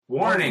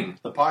Warning!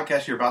 The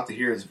podcast you're about to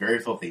hear is very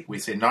filthy. We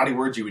say naughty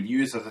words you would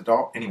use as an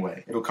adult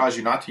anyway. It'll cause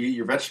you not to eat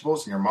your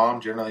vegetables, and your mom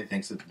generally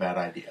thinks it's a bad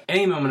idea.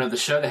 Any moment of the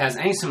show that has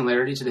any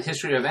similarity to the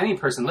history of any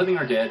person living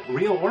or dead,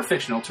 real or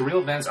fictional, to real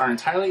events are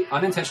entirely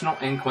unintentional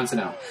and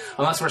coincidental.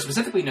 Unless we're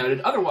specifically noted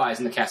otherwise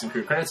in the cast and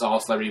crew credits, all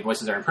celebrity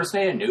voices are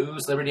impersonated, and no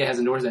celebrity has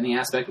endorsed any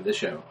aspect of this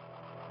show.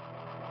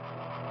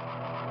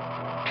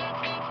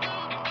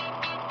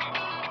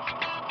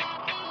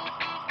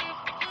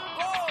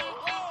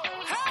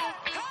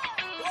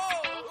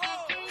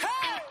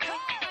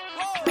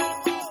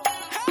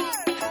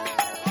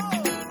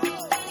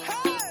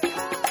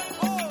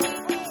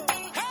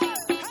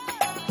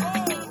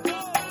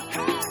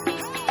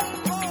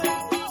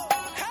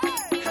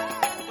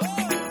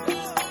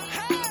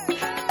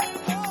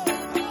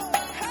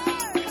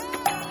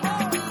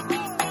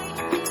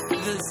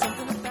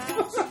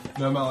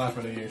 No, I'm not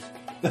laughing at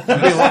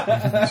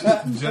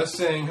you. Just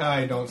saying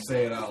hi, don't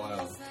say it out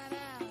loud.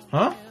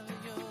 Huh?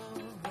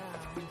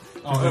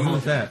 Oh, What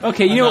was that?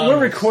 Okay, you know what?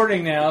 We're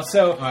recording now,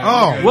 so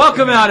Alright,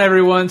 welcome out,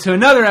 everyone, to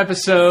another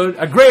episode,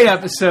 a great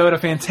episode, a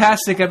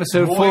fantastic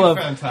episode full of...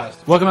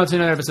 fantastic. Welcome out to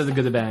another episode of The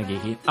Good, the Bad, and the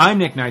Geeky. I'm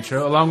Nick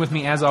Nitro. Along with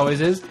me, as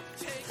always, is...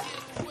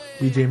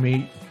 DJ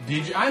Meat.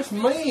 DJ, that's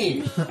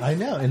me, I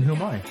know, and who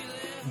am I?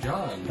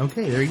 John.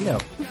 Okay, there you go.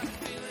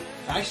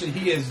 Actually,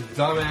 he is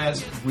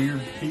dumbass,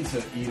 weird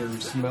pizza eater who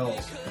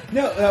smells.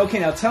 No, okay,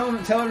 now tell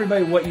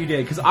everybody what you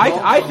did, because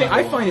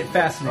I find it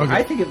fascinating. Okay.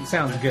 I think it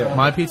sounds good.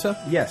 My pizza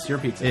Yes, your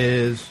pizza.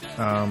 is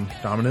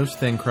Domino's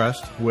thin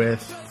crust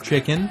with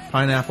chicken,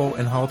 pineapple,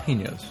 and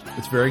jalapenos.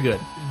 It's very good.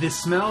 The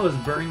smell is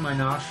burning my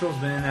nostrils,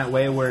 but in that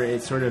way where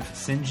it sort of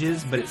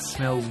singes, but it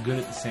smells good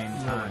at the same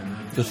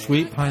time. The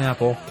sweet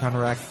pineapple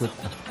counteracts with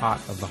the hot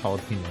of the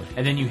jalapenos.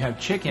 And then you have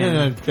chicken.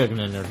 And the chicken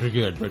in there is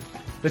good, but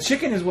The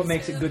chicken is what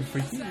makes it good for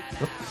you.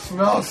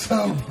 Smells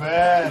so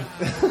bad.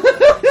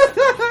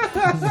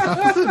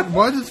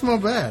 why does it smell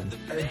bad?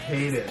 I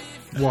hate it.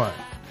 What?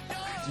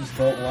 I just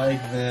don't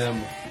like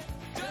them.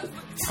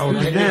 Oh,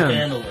 I can't damn.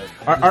 handle it.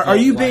 Are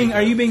you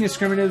being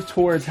discriminative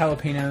towards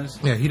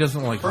jalapenos? Yeah, he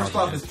doesn't like. First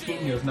off, jalapenos. it's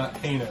Tino's, not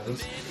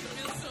Panos.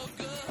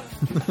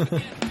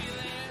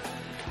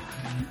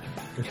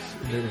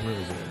 They're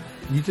really good.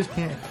 You just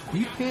can't.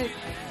 You can't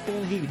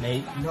feel heat,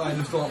 Nate. No, I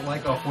just don't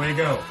like a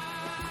fuego.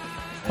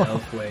 El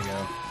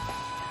Fuego.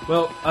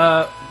 Well,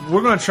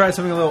 we're going to try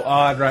something a little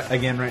odd right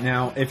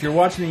now. If you're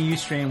watching the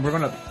Ustream, we're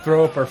going to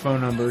throw up our phone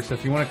number. So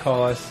if you want to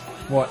call us,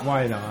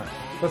 why not?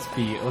 Let's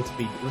be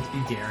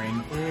daring.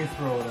 Where do you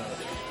throw it up?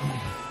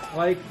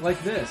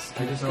 Like this.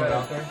 I just Throw it gotta-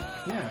 out there?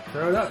 Yeah,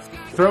 throw it up.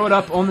 Throw it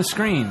up on the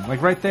screen,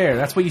 like right there.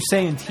 That's what you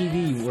say in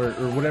TV or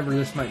whatever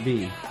this might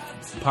be.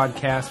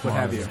 Podcast, what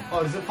have you.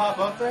 Oh, does it pop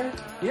up there?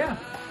 Yeah,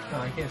 No,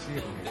 I can't see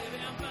it from here.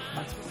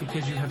 that's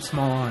because you have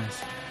small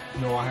eyes.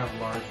 No, I have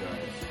large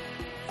eyes.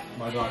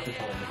 My doctor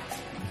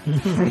told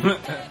me.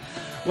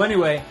 Well,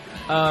 anyway,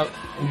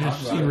 You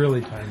just see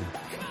really tiny.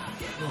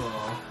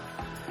 Aw.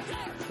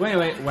 Well,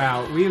 anyway,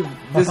 wow,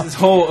 this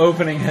whole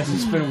opening has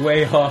just been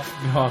way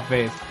off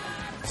base.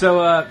 So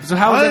how is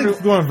I think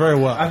it's going very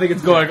well. I think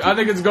it's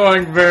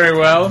going very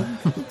well.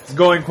 It's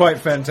going quite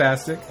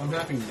fantastic. I'm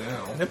happy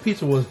now. That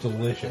pizza was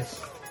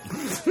delicious.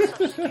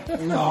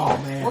 No,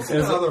 man. What's in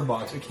the other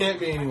box? It can't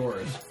be any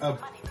worse. A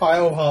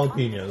pile of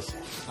jalapenos.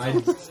 I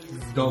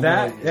don't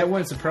believe it. That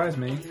wouldn't surprise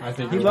me. I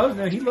think he it loves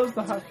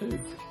the hot food,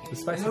 the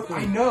spicy food.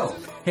 I know.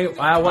 Hey,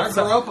 I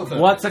grew up with it.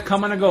 what's a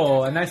coming to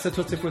go? A nice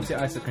tutti frutti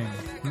ice cream.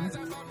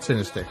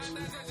 Cinnamon sticks.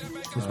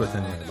 That's what's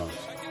in the box.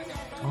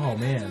 Oh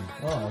man!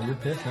 Oh, you're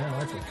pissed now,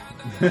 aren't you?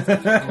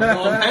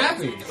 Well, I'm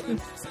happy.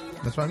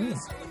 That's what I mean.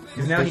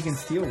 Because now he can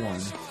steal one.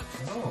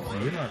 Oh,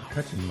 You're not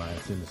touching my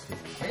cinnamon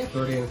sticks. I got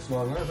 30 inch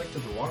long arms. I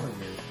took the water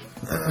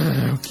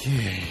here.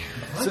 Okay.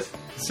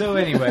 So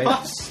anyway,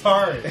 I'm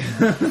sorry.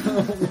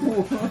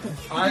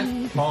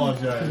 I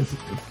apologize.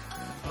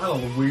 I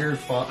had a weird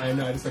I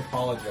know, I just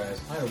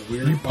apologize. I had a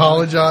weird You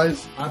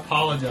apologize? I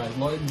apologize.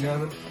 Ladies and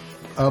gentlemen,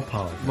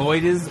 Apologize.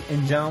 ladies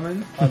and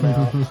gentlemen. I'm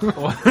out.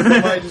 I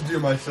might just do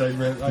my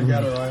segment. I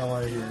got it right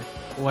on here.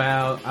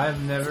 Wow,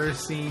 I've never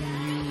seen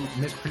you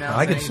mispronounce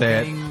I could say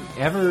it. anything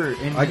ever.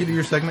 I could do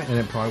your segment and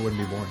it probably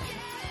wouldn't be boring.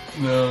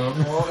 No.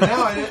 Well,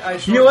 now I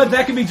You know what?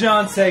 That could be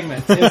John's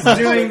segment. It's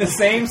doing the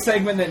same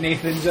segment that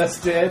Nathan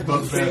just did,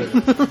 But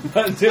better.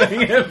 but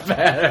doing it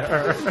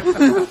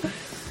better.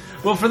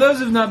 Well, for those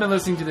who've not been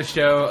listening to the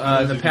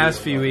show the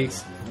past few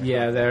weeks,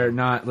 yeah, they're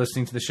not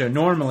listening to the show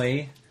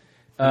normally.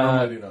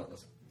 Normally do not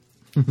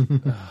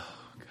listen.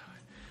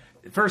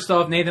 First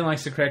off, Nathan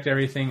likes to correct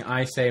everything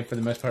I say for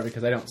the most part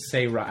because I don't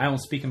say right. I don't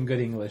speak him good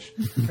English.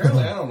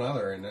 Apparently, I don't know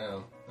that right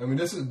now. I mean,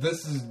 this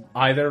is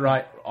Either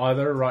right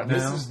now.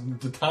 this is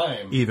the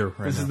time. Either.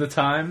 Right This now. is the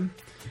time.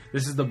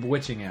 This is the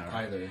witching hour.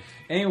 Either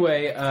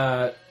Anyway,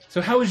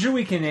 so how was your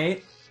weekend,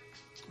 Nate?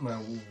 my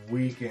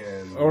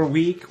weekend Or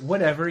week,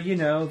 whatever, you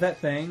know, that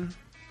thing.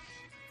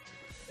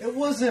 It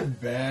wasn't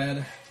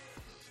bad.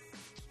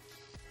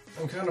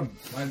 I'm kind of.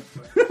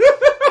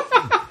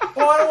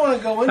 Well, I don't want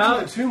to go into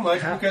it too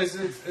much because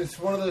it's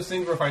one of those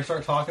things where if I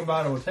start talking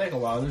about it, it will take a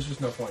while. There's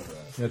just no point to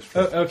that. That's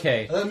true.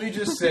 Okay. Let me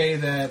just say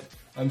that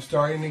I'm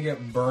starting to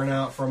get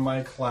burnout from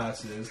my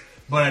classes,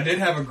 but I did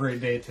have a great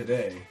day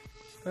today.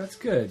 That's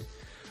good.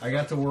 I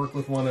got to work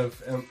with one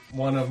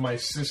of my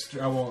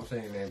sisters. I won't say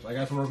any names. I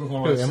got to work with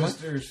one of my Emily?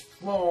 sisters.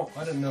 Well,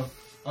 I didn't know.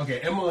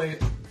 Okay, Emily,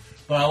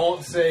 but I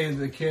won't say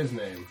the kid's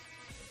name.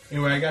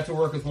 Anyway, I got to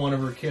work with one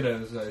of her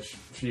kiddos, as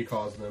she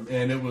calls them,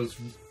 and it was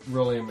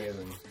really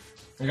amazing.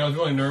 Like, I was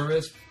really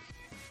nervous,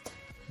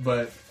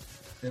 but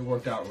it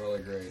worked out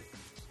really great.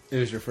 It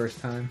was your first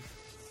time?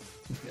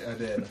 Yeah, I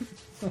did.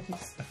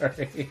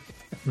 Sorry.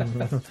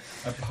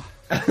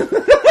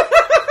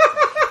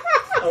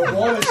 I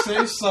want to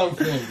say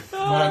something, but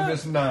I'm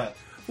just not.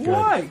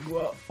 Why?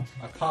 Well,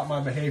 I popped my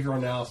behavioral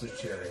analysis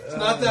cherry. It's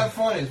not that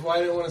funny. It's why I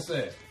didn't want to say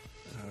it.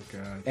 oh,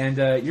 God.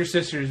 And your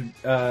sister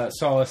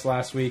saw us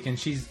last week, and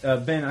she's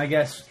been, I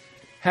guess,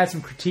 had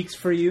some critiques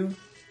for you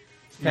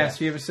past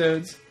few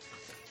episodes.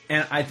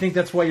 And I think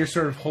that's why you're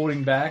sort of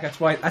holding back. That's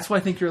why I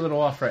think you're a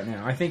little off right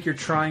now. I think you're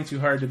trying too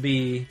hard to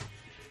be...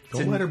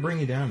 Don't let her bring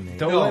you down, Nate.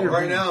 Don't No, let her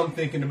right now I'm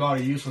thinking about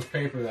a useless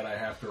paper that I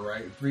have to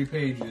write. 3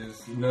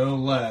 pages, no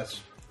less,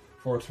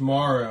 for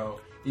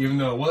tomorrow, even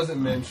though it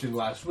wasn't mentioned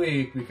last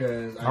week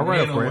because I'll I'm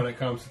write it anal for you. when it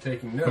comes to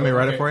taking notes. Let me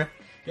write Okay. it for you.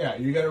 Yeah,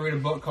 you got to read a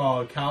book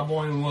called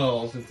Cowboy and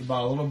Wills. It's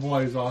about a little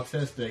boy who's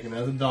autistic and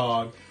has a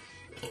dog.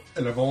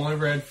 And I've only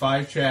read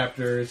 5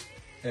 chapters,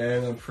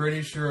 and I'm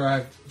pretty sure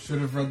I should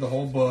have read the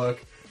whole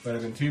book, but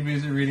I've been too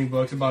busy reading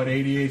books about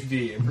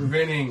ADHD and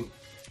preventing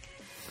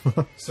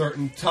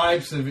certain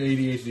types of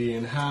ADHD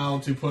and how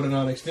to put it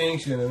on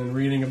extinction, and then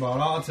reading about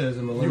autism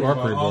and learning are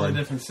about pretty all the boring.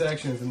 different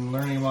sections and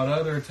learning about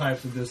other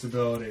types of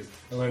disabilities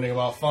and learning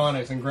about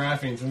phonics and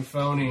graphemes and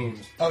phonemes.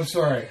 I'm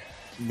sorry.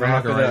 I'm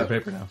Wrap not going it to write up. the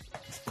paper now.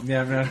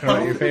 Yeah, I'm not going to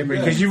write your paper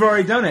because you've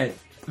already done it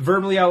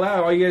verbally out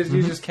loud. All you guys do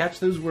is just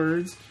catch those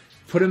words,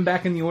 put them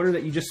back in the order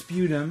that you just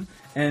spewed them,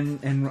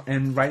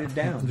 and write it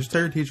down. Just tell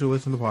your teacher to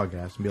listen to the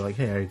podcast and be like,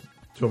 hey, I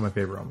told my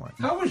paper online.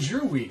 How was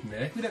your week,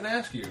 Nick? We didn't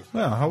ask you.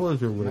 Well, how was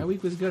your My week?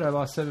 week was good. I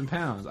lost 7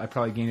 pounds. I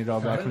probably gained it all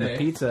back Got from an the A.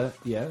 pizza.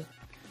 Yeah,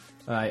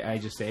 I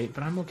just ate,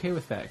 but I'm okay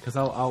with that because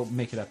I'll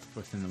make it up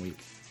within the week.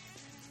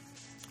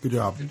 Good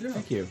job. Good job.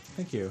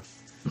 Thank you.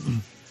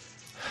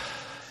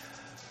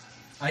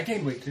 I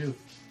gained weight too.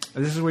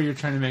 This is where you're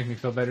trying to make me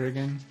feel better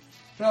again.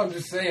 No, I'm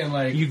just saying,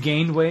 like, You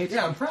gained weight.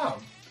 yeah, I'm proud.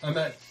 I'm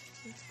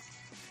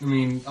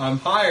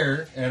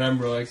higher, and I'm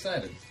really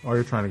excited. Oh,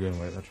 you're trying to gain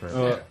weight. That's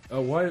right.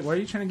 Why are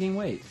you trying to gain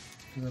weight?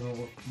 Because I don't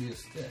want to be a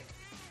stick.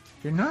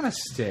 You're not a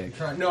stick.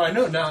 No, I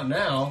know not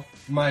now.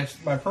 My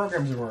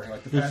programs are working.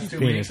 Like the past This is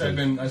 2 weeks, penises. I've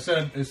been. I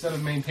said instead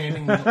of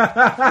maintaining.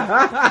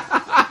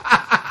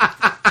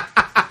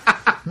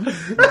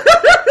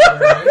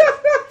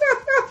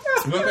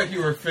 You look like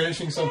you were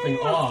finishing something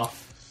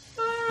off,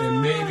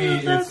 and maybe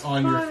it's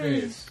on your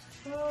face.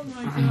 Oh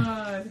my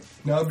god.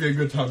 Now would be a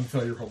good time to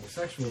tell your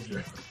homosexual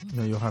joke.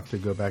 No, you'll have to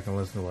go back and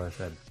listen to what I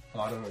said.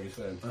 Oh, I don't know what you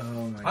said. Oh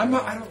my god. I'm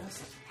not. I don't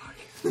listen to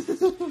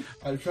podcasts.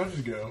 I should I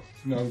just go.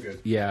 No, I'm good.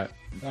 Yeah.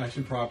 I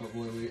should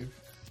probably leave.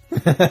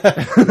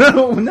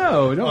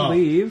 No, don't Oh.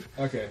 leave.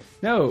 Okay.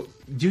 No,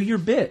 do your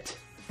bit.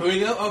 Here we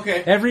go.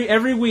 Okay.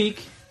 Every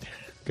week.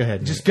 Go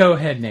ahead. Just go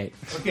ahead, Nate.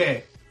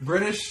 Okay.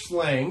 British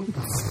slang.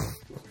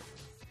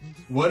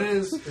 What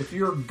is if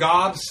you're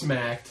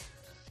gobsmacked?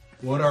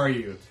 What are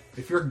you?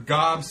 If you're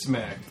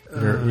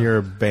gobsmacked,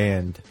 You're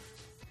banned.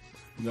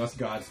 that's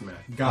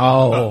godsmacked.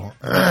 Oh.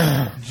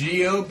 Gobsmacked.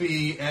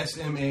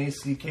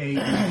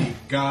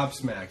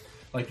 Gobsmacked.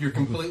 Like you're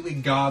completely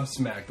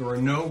gobsmacked. There are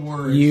no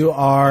words You to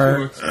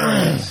are.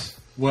 express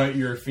what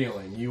you're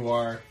feeling. You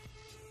are.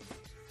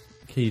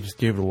 Okay, you just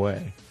gave it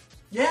away.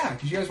 Yeah,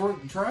 because you guys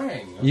weren't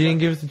trying. You didn't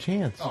give us a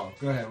chance. Oh,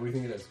 go ahead. What do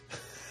you think it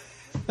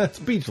is?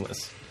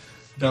 Speechless.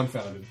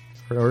 Dumbfounded.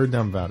 Or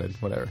dumbfounded.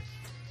 Whatever.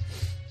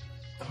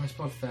 Oh, I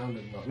spelled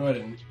founded. No, I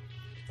didn't.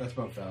 I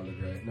spelled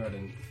founded, right? No, I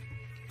didn't.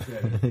 Yeah,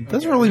 I didn't. It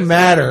doesn't Okay, really it's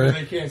matter. not-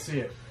 They can't see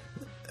it.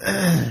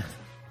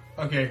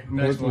 Okay,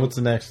 next one. What's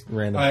the next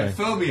random All right,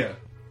 thing? phobia.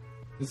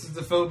 This is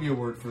the phobia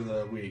word for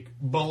the week.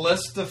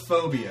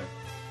 Ballistophobia.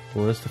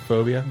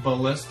 Ballistophobia?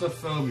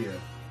 Ballistophobia.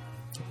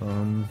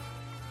 The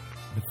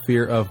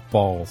fear of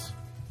balls.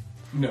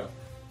 No.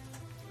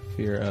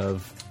 Fear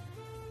of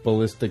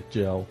ballistic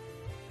gel.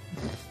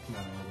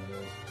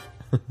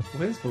 No,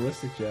 What is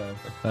ballistic gel?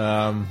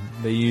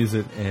 They use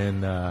it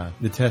in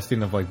the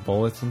testing of like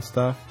bullets and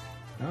stuff.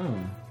 Oh.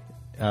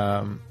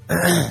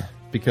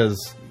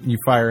 Because you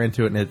fire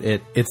into it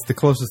and it's the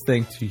closest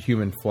thing to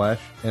human flesh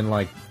and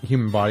like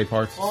human body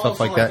parts and stuff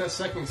like that. That's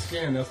second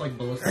skin. That's like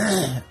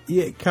ballistic.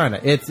 Yeah, kind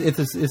of. It's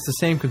the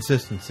same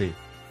consistency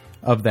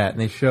of that, and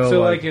they show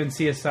So like in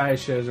CSI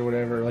shows or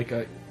whatever,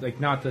 like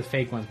not the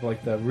fake ones, but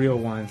like the real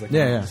ones, like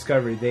Yeah.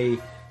 Discovery, they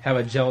have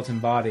a gelatin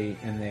body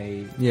and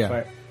they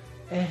fire.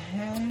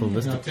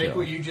 ballistic Now take gel.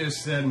 what you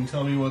just said and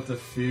tell me what the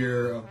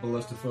fear of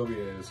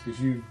ballistophobia is, because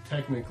you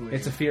technically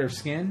It's a fear of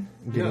skin,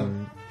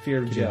 Getting, fear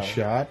of getting gel.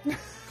 shot.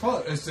 call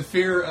it. It's the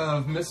fear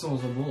of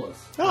missiles and bullets.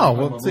 Oh,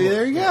 well, see,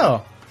 there you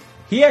go.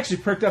 He actually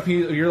perked up.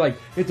 You're like,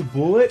 it's a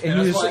bullet,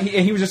 and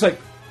he was just like.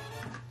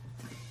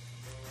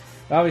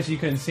 Obviously, you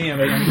couldn't see him,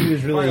 but he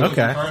was really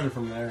okay. retarded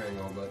from that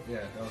angle, but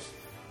yeah, that was.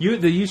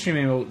 The Ustream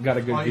angle got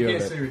a good view of it. You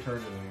can't say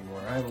retarded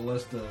anymore. I have a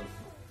list of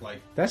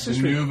that's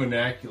just new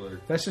vernacular.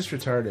 That's just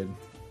retarded.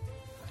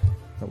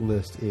 That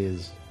list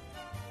is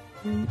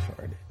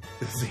retarded.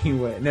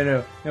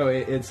 No.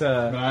 It's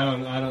But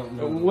I don't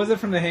know. Was it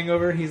from The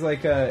Hangover? He's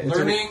like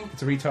learning.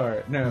 It's a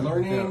retard. No,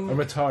 learning. No, a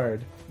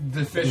retard.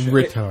 Deficient.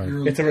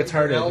 Retard. It's a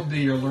retarded. LD.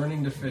 You're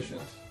learning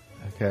deficient.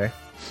 Okay.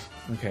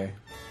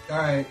 All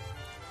right.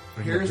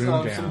 Here's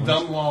some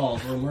dumb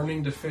laws or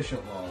learning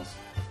deficient laws.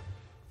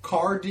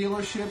 Car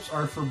dealerships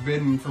are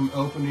forbidden from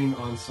opening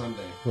on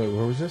Sunday. Wait,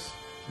 where was this?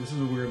 This is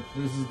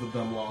the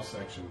dumb law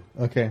section.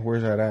 Okay,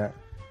 where's that at?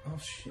 Oh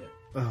shit.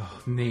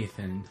 Oh,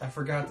 Nathan. I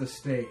forgot the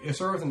state. It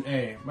started with an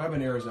A. Might have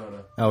been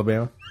Arizona.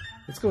 Alabama?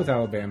 Let's go with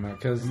Alabama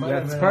because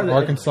that's been part of the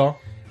Arkansas?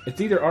 It's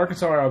either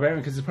Arkansas or Alabama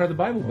because it's part of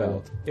the Bible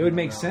Belt. It would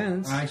make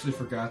sense. I actually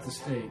forgot the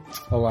state.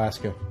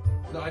 Alaska.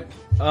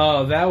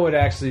 No, that would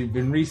actually,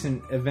 in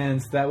recent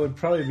events, that would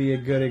probably be a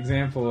good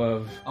example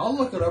of... I'll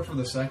look it up for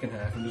the second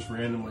half and just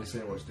randomly say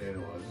what state it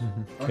was.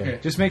 Mm-hmm. Okay.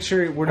 Just make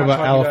sure we're not What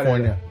about talking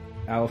California?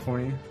 about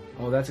California?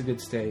 Oh, that's a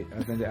good state.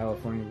 I've been to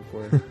California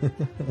before.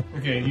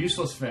 Okay,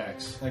 useless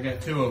facts. I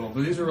got 2 of them,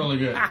 but these are really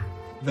good.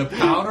 The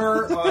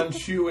powder on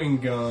chewing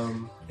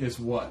gum is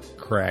what?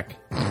 Crack.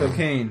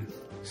 Cocaine.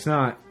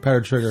 Snot.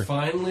 Powdered sugar.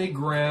 Finely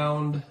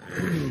ground.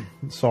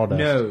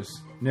 Sawdust.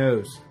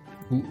 Nose.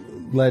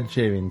 Lead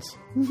shavings.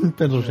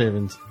 Pencil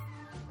shavings.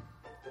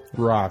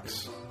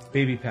 Rocks.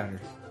 Baby powder.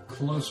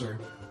 Closer.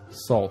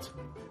 Salt.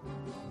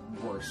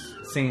 Worse.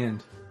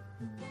 Sand.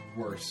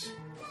 Worse.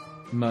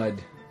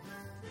 Mud.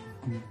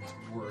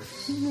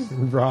 Worse.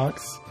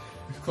 Rocks.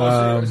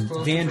 Closer. It's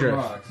closer to Dandruff.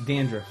 rocks.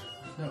 Dandruff.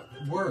 No,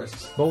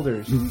 worse.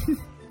 Boulders.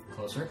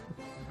 Closer.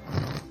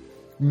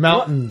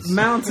 Mountains.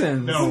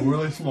 Mountains. No,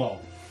 really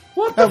small.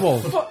 What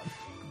Pebbles. the fuck?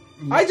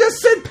 I just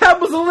said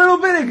pebbles a little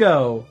bit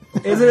ago.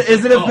 Is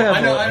it a pebble?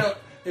 I know.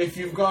 If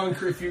you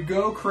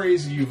go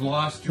crazy, you've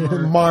lost your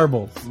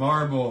Marbles.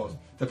 marbles.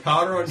 The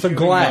powder on It's a chewing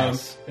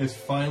glass. gum is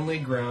finely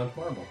ground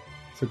marble.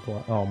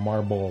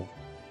 Marble.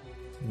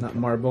 Not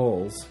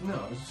marbles. No,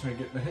 I was just trying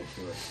to get the hint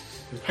to it.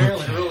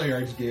 Apparently earlier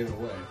I just gave it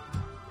away.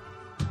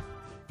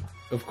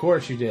 Of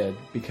course you did,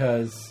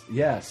 because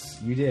yes,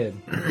 you did.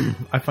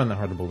 I find that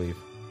hard to believe.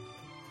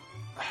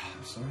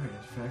 I'm sorry,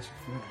 it's facts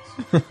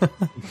are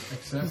facts.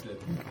 Accept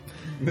it.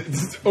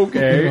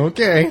 Okay.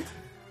 Okay.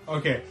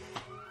 Okay.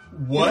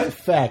 What? What? The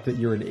fact that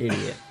you're an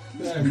idiot.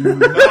 I'm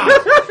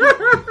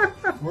not.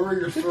 Where are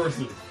your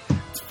sources?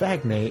 It's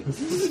fact, Nate.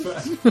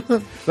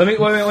 Let me wait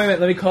a minute.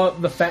 Let me call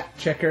it the fact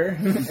checker.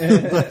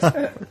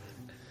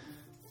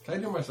 Can I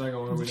do my second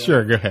one?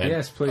 Sure, go ahead.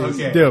 Yes, please.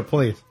 Okay. Do it,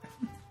 please.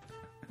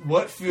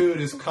 What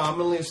food is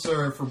commonly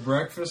served for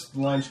breakfast,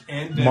 lunch,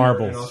 and dinner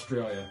Marbles. in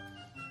Australia?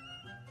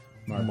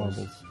 Marbles.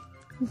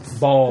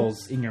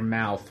 Balls in your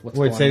mouth. What's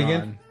Wait, going say it on?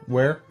 again.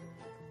 Where?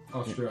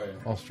 Australia.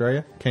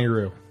 Australia?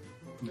 Kangaroo.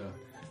 No.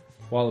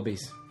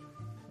 Wallabies.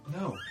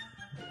 No.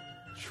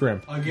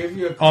 Shrimp. I'll give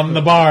you a clue. On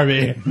the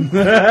Barbie.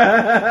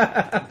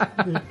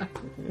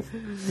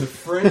 The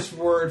French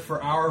word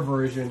for our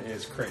version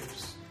is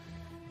crepes.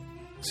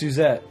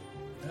 Suzette.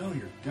 No,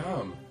 you're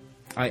dumb.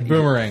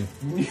 Boomerang.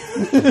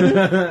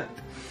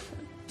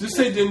 Just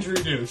say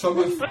didgeridoo.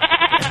 Something.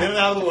 Get it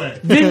out of the way.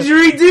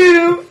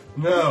 Didgeridoo.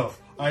 No.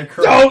 I Don't.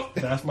 correct.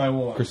 That's my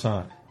one.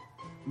 Croissant.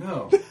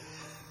 No.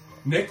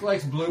 Nick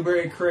likes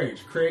blueberry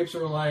crepes. Crepes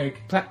are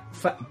like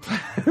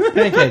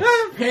Pancakes.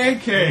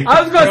 pancakes.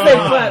 I was going to say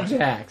God.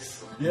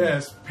 flapjacks.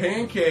 Yes,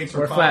 pancakes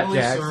are Or commonly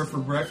flapjacks. served for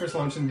breakfast,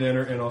 lunch, and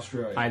dinner in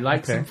Australia. I'd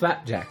like Okay. some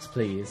flapjacks,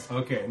 please.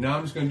 Okay, now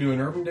I'm just going to do an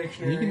Urban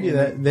Dictionary. You can do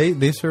that.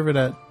 They serve it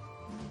at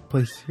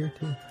places here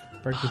too.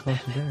 Breakfast, lunch,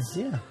 and dinner.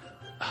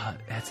 Yeah.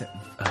 That's it.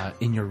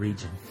 In your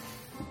region.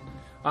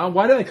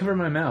 Why did I cover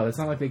my mouth? It's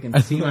not like they can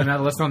see my mouth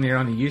unless on the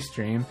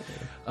Ustream.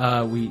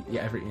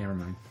 Never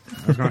mind.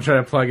 I was going to try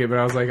to plug it, but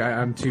I was like,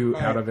 I'm too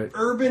All out right, of it.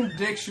 Urban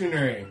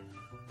Dictionary.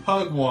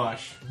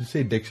 Pugwash. Did you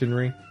say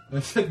dictionary?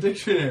 That's a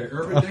dictionary.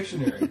 Urban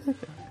Dictionary.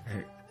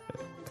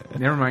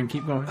 Never mind.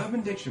 Keep going.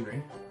 Urban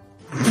Dictionary.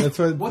 That's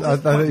what What I is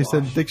thought you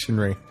said. pugwash?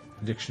 Dictionary.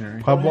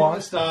 Dictionary.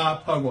 Pugwash.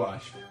 Stop.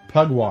 Pugwash.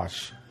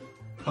 Pugwash.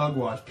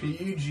 Pugwash.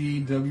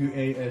 Pugwash.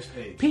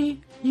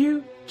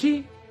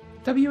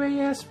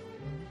 Pugwash.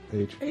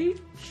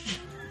 H.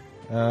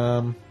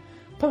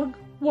 Pug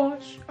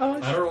wash. I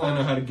don't really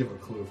know how to give a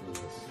clue for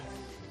this.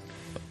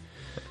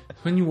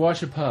 When you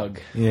wash a pug.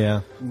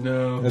 Yeah.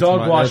 No. That's Dog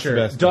my- washer.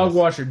 that's the best Dog guess.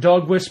 washer.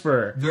 Dog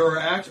whisperer. There are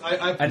actually.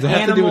 An Does it have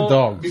to do animal- with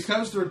dogs?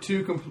 Because they're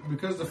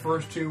because the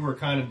first two were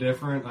kind of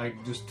different. I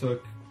just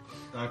took.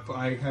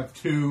 I have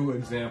 2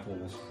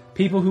 examples.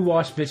 People who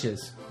wash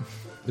bitches.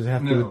 Does it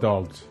have to do No. with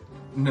dogs?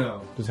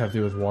 No. Does it have to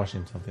do with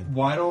washing something?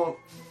 Why don't?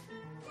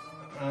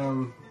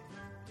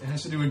 It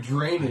has to do with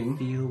draining.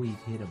 Feel we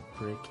hit a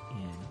brick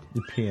in.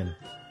 You peeing.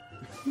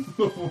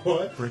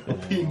 What? You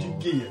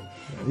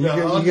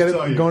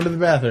gotta go into the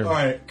bathroom. All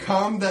right,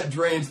 cum that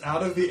drains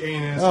out of the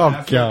anus Oh,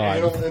 after God.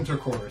 anal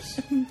intercourse.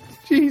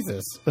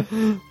 Jesus.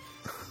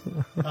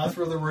 That's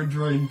where the word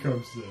drain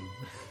comes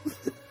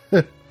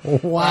in.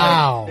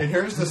 Wow. And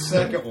here's the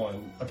second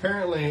one.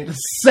 Apparently,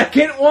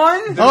 Second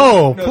one?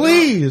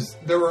 Please.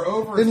 there were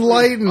over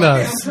Enlighten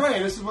us. I'm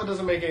trying. This is what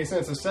doesn't make any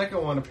sense. The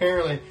second one,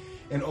 apparently,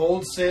 an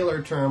old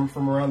sailor term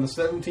from around the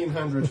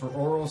 1700s for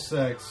oral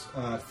sex,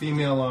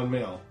 female on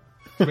male.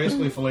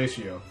 Basically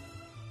fellatio.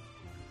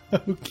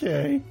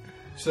 Okay.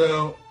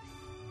 So,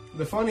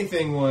 the funny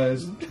thing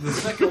was, the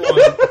second one...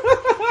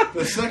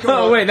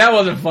 Oh, wait, that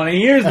wasn't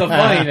funny. Here's the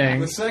funny thing.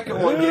 The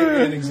second one gave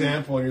me an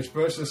example. You're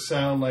supposed to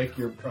sound like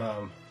you're,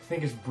 I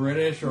think it's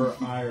British or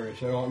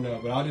Irish. I don't know,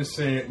 but I'll just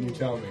say it and you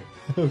tell me.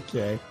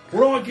 Okay.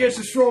 When I get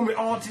to show me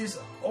aunties,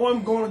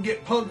 I'm going to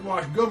get pug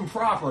washed good and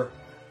proper.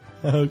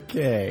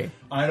 Okay.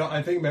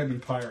 I think maybe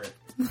pirate.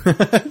 But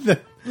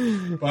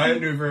I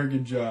didn't do a very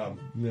good job.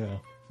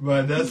 No.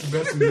 But that's the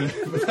best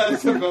example.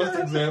 That's the best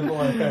example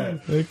I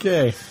had.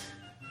 Okay.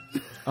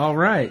 All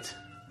right.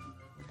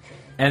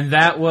 And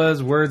that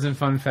was Words and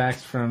Fun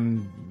Facts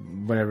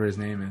from whatever his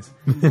name is.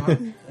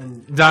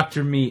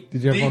 Dr. Meat.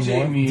 Did you have one DJ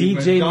more? Meat.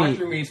 DJ but Meat.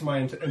 Dr. Meat's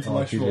my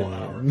intellectual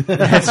hour.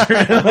 That's your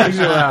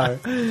intellectual hour.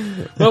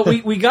 Well,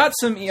 we got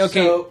some... Okay.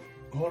 So,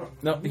 hold on.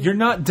 No, you're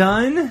not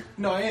done?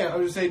 No, I am.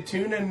 I'm just saying,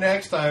 tune in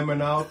next time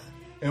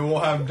and we'll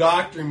have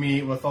Dr.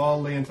 Meat with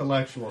all the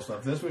intellectual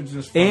stuff. This was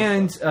just fun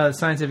And stuff.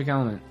 Scientific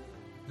Element.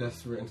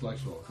 That's for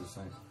intellectual, because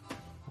science.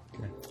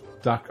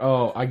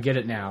 I get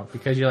it now.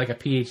 Because you're like a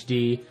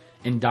PhD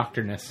in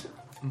doctorness.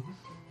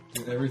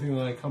 And everything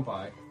that I come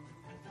by,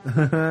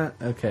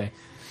 Okay.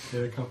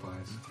 it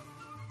accompanies.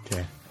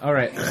 Okay. All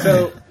right.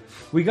 So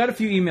we got a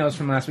few emails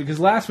from last week. Because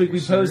last week we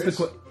posed the...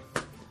 Serious?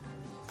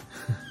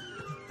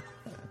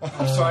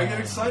 I'm sorry, I get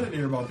excited to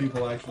hear about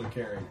people actually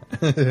caring.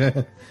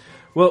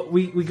 Well,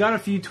 we got a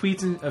few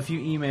tweets and a few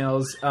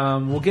emails.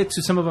 We'll get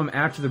to some of them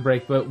after the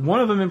break, but one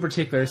of them in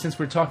particular, since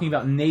we're talking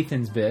about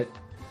Nathan's bit.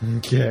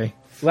 Okay.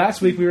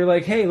 Last week we were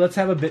like, hey, let's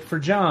have a bit for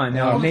John.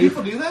 Now, Oh, Nathan,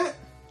 people do that?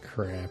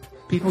 Crap.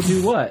 people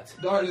do what?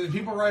 Did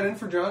people write in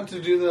for John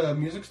to do the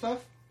music stuff?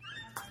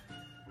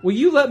 Will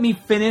you let me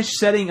finish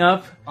setting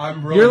up?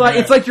 I'm really You're like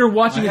bad. it's like you're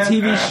watching I a have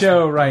TV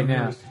show right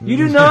Asperger's. now. You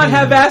do not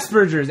have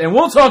Asperger's, and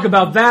we'll talk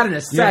about that in a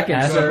second.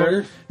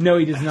 Asperger's? No,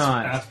 he does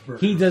not.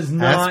 Asperger's. He does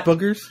not.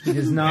 Aspergers? He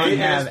does not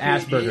have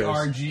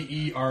Asperger's.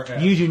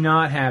 Aspergers. You do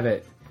not have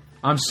it.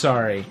 I'm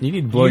sorry. You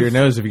need to blow your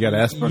nose if you got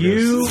Asperger's.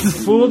 You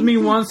fooled me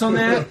once on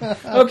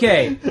that.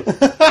 Okay.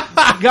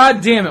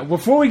 God damn it!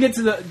 Before we get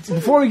to the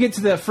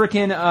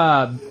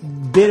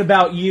frickin' bit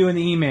about you in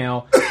the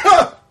email.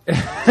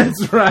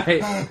 That's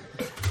right.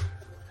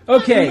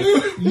 Okay,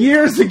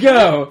 years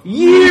ago.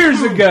 You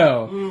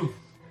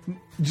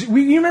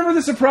remember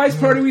the surprise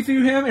party we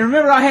threw him? And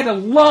remember, I had to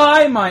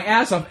lie my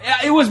ass off.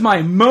 It was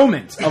my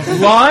moment of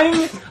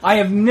lying. I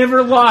have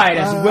never lied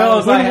as well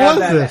as I when have was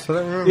that. this? I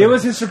don't remember. It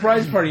was his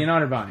surprise party in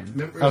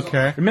Otterbein.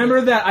 Okay.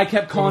 Remember that I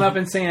kept calling up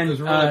and saying, It was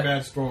a really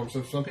bad storm,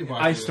 so some people...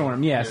 ice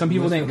storm, yeah, some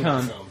people didn't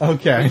come.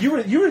 Okay. You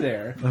were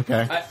there.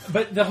 Okay.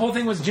 But the whole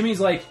thing was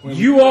Jimmy's like,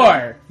 you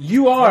are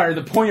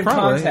the point of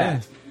Probably,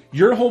 contact.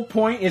 Your whole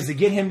point is to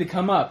get him to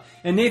come up.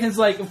 And Nathan's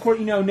like, of course,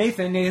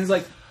 Nathan's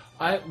like,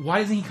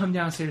 why doesn't he come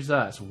downstairs to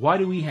us? Why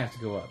do we have to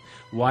go up?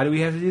 Why do we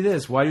have to do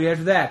this? Why do we have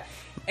to do that?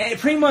 And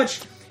pretty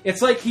much,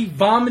 it's like he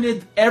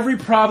vomited every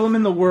problem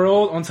in the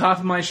world on top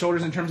of my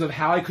shoulders in terms of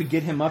how I could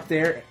get him up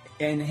there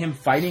and him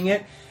fighting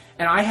it.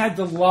 And I had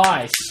to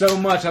lie so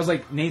much. I was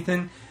like,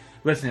 Nathan,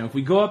 listen, if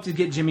we go up to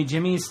get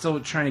Jimmy's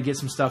still trying to get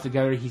some stuff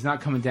together. He's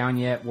not coming down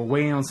yet. We're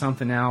waiting on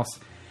something else.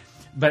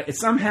 But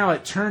somehow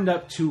it turned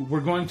up to,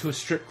 we're going to a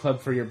strip club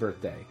for your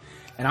birthday.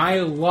 And I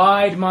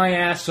lied my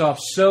ass off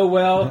so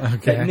well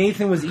that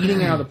Nathan was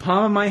eating out of the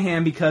palm of my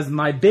hand because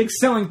my big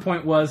selling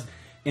point was,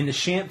 in the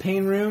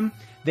champagne room,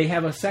 they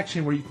have a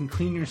section where you can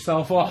clean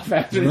yourself off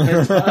after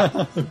they're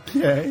done.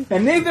 Okay.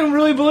 And Nathan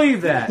really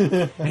believed that.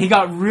 And he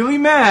got really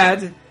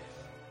mad.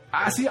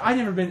 I've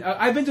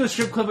been to a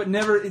strip club, but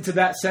never into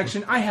that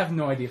section. I have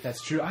no idea if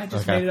that's true. I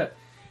just made it up.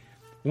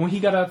 When he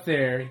got up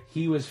there,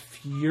 he was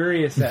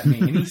furious at me.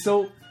 And he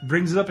still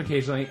brings it up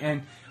occasionally.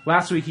 And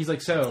last week, he's like,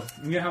 so,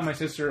 you know how my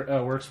sister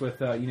works with,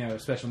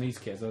 special needs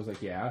kids? I was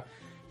like, yeah.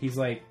 He's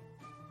like,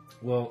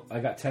 well,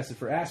 I got tested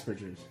for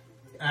Asperger's.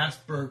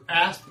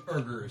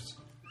 Aspergers.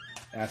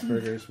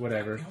 Asperger's,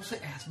 whatever. Don't say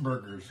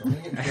Aspergers. I'm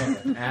going to get in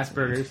trouble.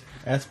 Asperger's.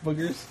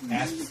 Asperger's?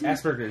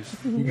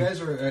 Asperger's. You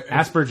guys are...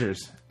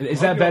 Asperger's.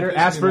 Is that better?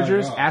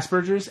 Asperger's?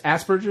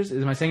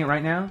 Am I saying it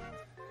right now?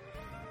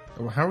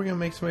 How are we going to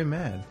make somebody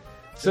mad?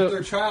 So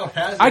their child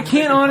has... I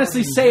can't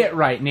honestly say it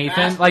right,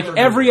 Nathan. Asperger's. Like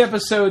every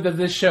episode of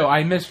this show,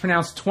 I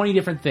mispronounce 20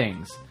 different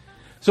things.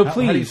 So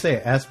please... How do you say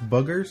it?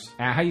 Asperger's?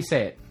 How do you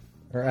say it?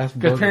 Or Asperger's?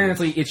 Because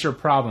apparently it's your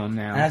problem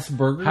now.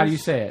 Asperger's? How do you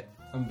say it?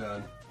 I'm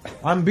done.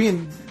 I'm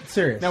being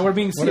serious. No, we're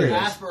being serious.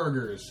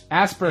 Aspergers.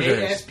 Asperger's.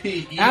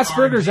 A-S-P-E-R-G.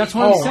 Asperger's, that's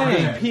what I'm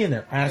saying. There's a P in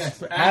there.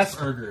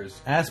 Aspergers.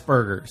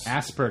 Asperger's.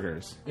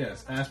 Asperger's.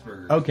 Yes,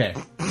 Aspergers. Okay.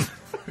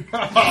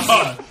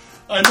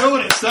 I know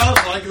what it sounds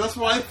like. That's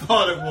what I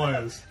thought it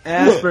was.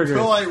 Asperger's.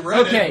 Until I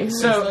read Okay, it.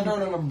 so... It's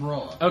under an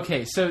umbrella.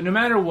 Okay, so no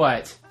matter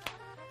what,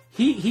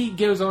 he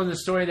goes on the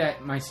story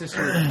that my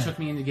sister took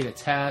me in to get a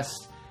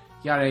test,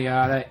 yada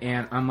yada,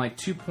 and I'm like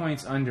 2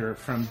 points under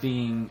from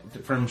being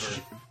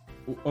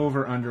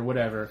over under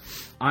whatever.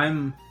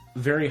 I'm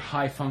very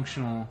high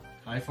functional.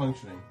 High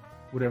functioning.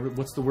 Whatever.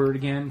 What's the word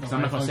again? Because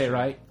I'm not going to say it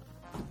right.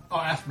 Oh,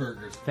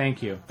 aspergers.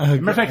 Thank you.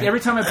 Matter of fact, every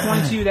time I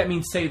point to you, that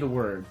means say the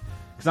word.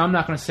 Because I'm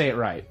not going to say it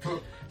right.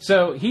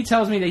 So he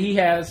tells me that he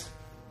has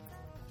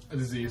a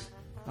disease.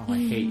 Oh, I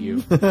hate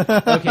you.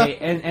 Okay,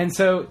 and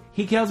so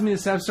he tells me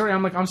this story.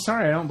 I'm like, I'm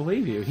sorry, I don't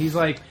believe you. He's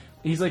like,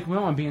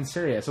 well, I'm being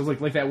serious. I was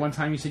like that one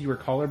time you said you were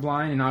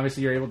colorblind, and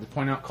obviously you're able to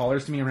point out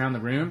colors to me around the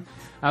room.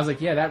 I was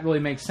like, yeah, that really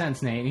makes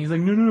sense, Nate. And he's like,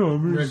 no,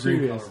 I'm really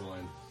serious.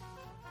 Colorblind.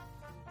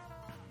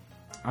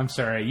 I'm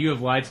sorry, you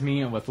have lied to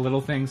me with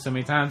little things so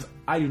many times.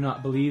 I do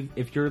not believe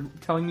if you're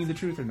telling me the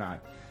truth or not.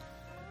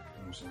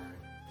 I'm sorry.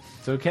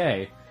 It's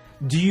okay.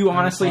 Do you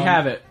honestly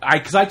have it?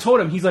 Because I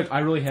told him, he's like, I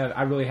really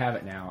have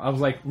it now. I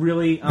was like,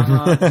 really?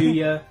 Do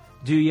ya?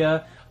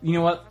 You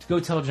know what? Go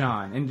tell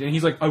John. And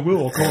he's like, I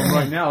will. I'll call him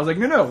right now. I was like,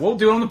 no, we'll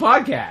do it on the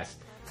podcast.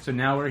 So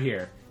now we're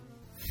here.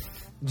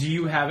 Do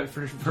you have it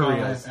for real?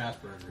 Has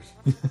Asperger's.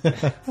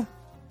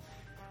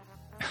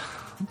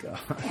 Oh, God.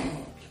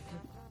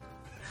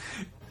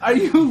 Are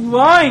you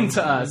lying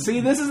to us? See,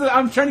 this is.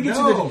 I'm trying to get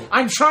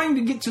I'm trying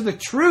to get to the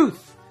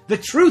truth. The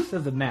truth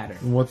of the matter.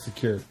 And what's the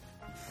cure?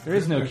 There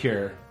is no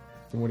cure.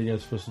 And what are you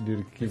guys supposed to do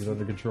to keep it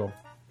under control?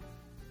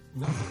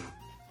 Nothing.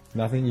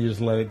 Nothing? You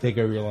just let it take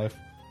over your life?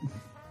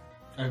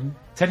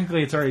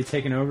 Technically, it's already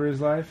taken over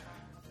his life.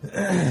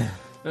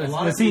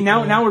 See,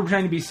 now we're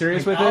trying to be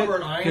serious with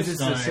Albert it because it's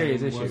a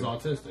serious issue. Was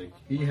autistic.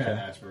 He had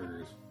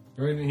Asperger's.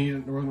 There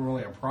wasn't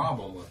really a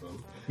problem with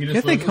him.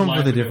 Can't they come up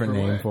with a different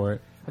name for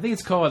it? I think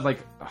it's called like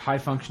a high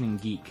functioning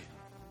geek.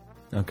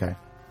 Okay.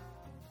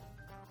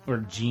 Or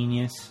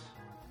genius.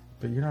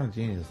 But you're not a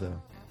genius,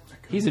 though.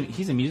 He's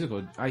a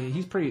musical.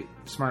 He's pretty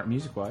smart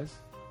music wise.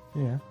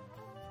 Yeah.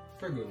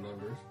 Pretty good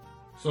numbers.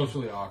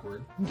 Socially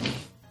awkward.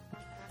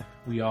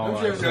 We all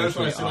are. I've noticed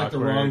when I say like the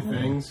awkward. wrong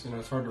things,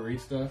 it's hard to read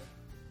stuff.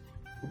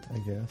 I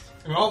guess.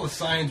 I mean, all the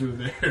signs were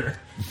there.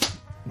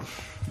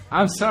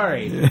 I'm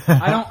sorry.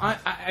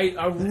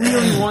 I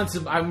really want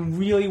to. I'm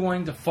really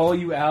wanting to follow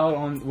you out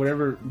on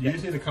whatever. You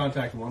just need to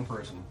contact one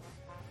person.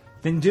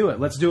 Then do it.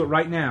 Let's do it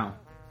right now.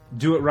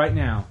 Do it right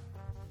now.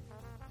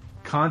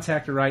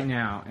 Contact her right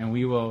now, and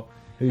we will.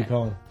 Who are you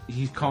calling?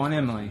 He's calling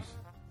Emily.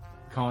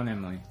 Calling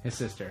Emily, his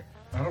sister.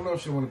 I don't know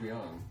if she'll want to be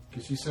on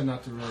because she said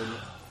not to really.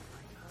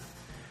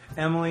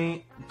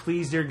 Emily,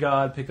 please, dear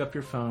God, pick up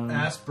your phone.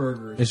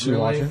 Asperger's. Is she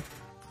watching?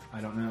 I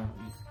don't know.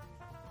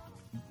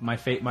 My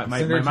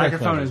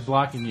microphone is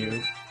blocking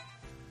you.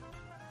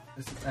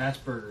 It's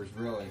Asperger's,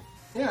 really.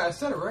 Yeah, I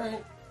said it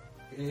right.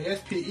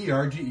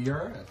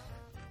 Aspergers.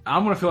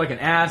 I'm gonna feel like an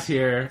ass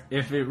here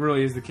if it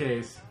really is the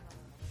case.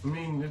 I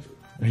mean,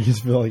 I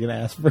just feel like an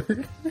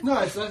Asperger.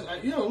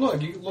 No,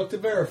 look, you look to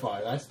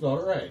verify. I spelled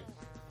it right.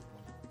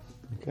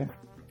 Okay.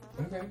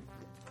 Okay.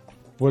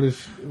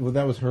 Well,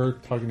 that was her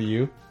talking to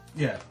you?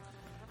 Yeah.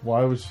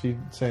 Why was she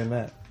saying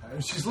that?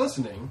 She's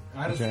listening.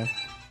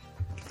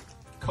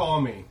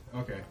 Call me.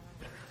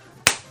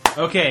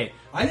 Okay.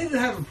 I need to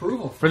have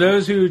approval. For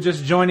those who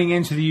just joining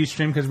into the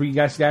Ustream, because we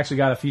guys actually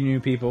got a few new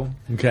people.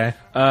 Okay.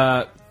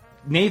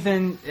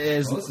 Nathan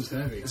this is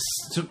heavy.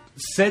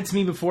 Said to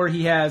me before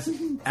he has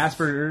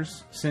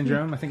Asperger's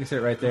syndrome. I think I said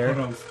it right there.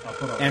 I'll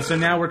put on. And so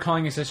now we're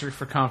calling his sister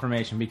for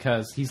confirmation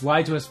because he's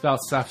lied to us about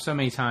stuff so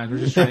many times. We're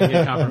just trying to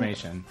get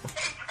confirmation.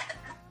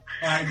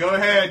 All right, go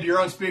ahead. You're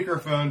on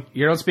speakerphone.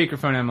 You're on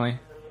speakerphone, Emily.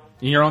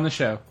 You're on the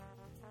show.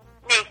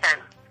 Nathan.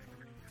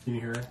 Can you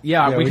hear her?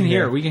 Yeah, we can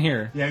hear. We can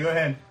hear. Yeah, go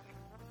ahead.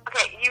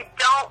 Okay, you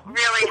don't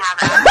really have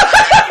it.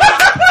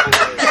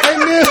 I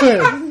knew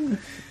it!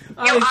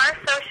 You are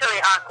socially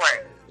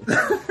awkward.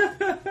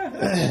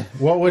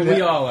 What would we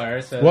all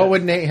are. So what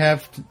would Nate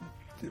have?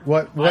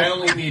 What? I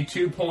only need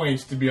 2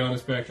 points to be on the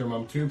spectrum.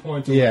 I'm 2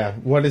 points away. Yeah.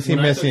 What is he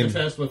when missing? I took the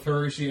test with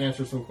her, she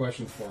answered some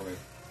questions for me.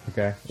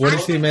 Okay. What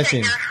is he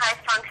missing? You're high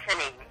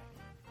functioning.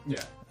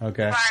 Yeah.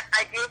 Okay. But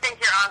I do think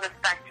you're on the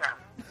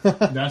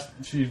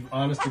spectrum. She's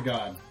honest to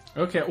God.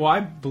 Okay, well,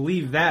 I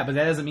believe that, but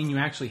that doesn't mean you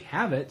actually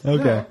have it.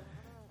 Okay.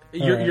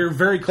 You're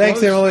very close.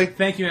 Thanks, Emily.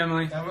 Thank you,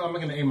 Emily. I'm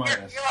going to A-. You're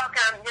welcome.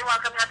 You're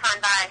welcome. Have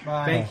fun. Bye.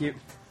 Bye. Thank you.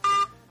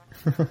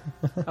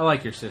 I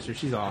like your sister.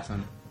 She's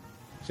awesome.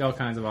 She's all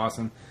kinds of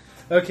awesome.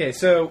 Okay,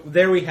 so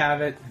there we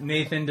have it.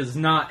 Nathan does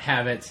not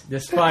have it,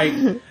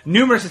 despite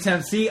numerous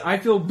attempts. See, I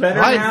feel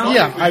better now.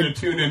 Yeah, I'm going to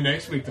tune in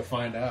next week to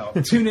find out.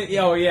 Tune in.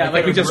 Oh, yeah,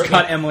 like we just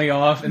cut Emily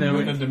off. And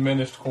then a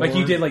diminished chord. like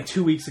you did like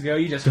 2 weeks ago.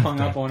 You just hung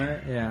up on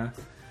her. Yeah.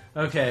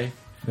 Okay.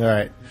 All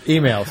right.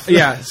 Emails.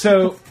 Yeah,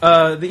 so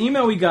the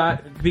email we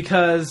got,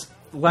 because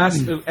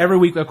every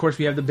week, of course,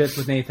 we have the bits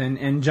with Nathan,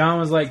 and John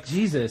was like,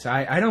 Jesus,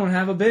 I don't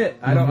have a bit.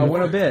 I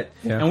want a bit.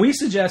 Yeah. And we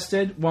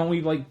suggested, why don't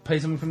we like play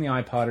something from the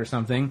iPod or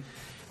something?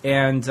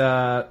 And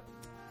our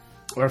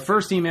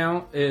first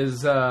email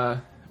is, well,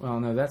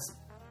 no, that's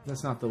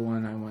not the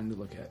one I wanted to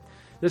look at.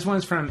 This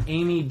one's from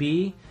Amy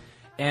B.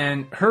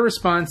 And her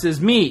response is,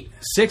 meat.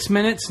 6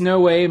 minutes? No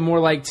way. More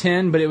like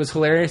 10, but it was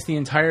hilarious the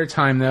entire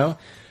time, though.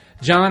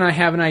 John, I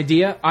have an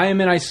idea. I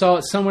admit I saw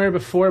it somewhere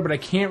before, but I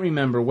can't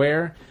remember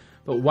where.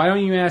 But why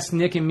don't you ask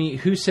Nick and me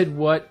who said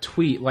what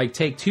tweet? Like,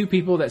 take two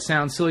people that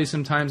sound silly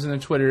sometimes in their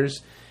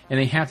Twitters, and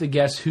they have to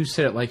guess who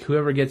said it. Like,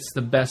 whoever gets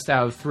the best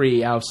out of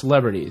 3 out of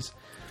celebrities.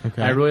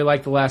 Okay. I really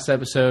liked the last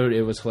episode.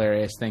 It was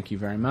hilarious. Thank you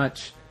very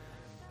much.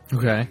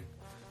 Okay.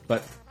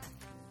 But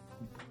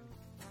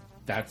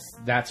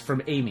that's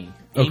from Amy.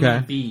 Okay.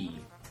 Amy B.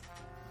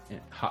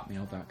 At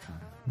hotmail.com.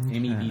 Okay.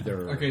 Amy B.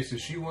 there. Okay, so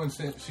she wants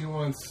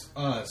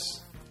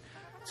us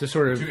to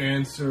sort of to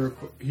answer.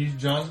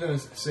 John's going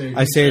to say.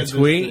 I say a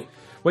tweet.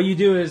 What you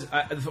do is,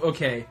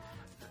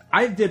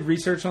 I did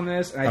research on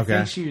this, and I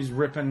think she was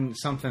ripping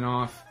something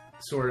off.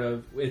 Sort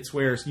of, it's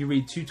where you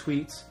read 2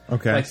 tweets.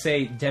 Okay. Like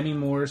say Demi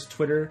Moore's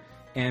Twitter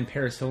and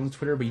Paris Hilton's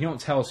Twitter, but you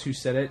don't tell us who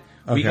said it.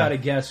 Okay. We got to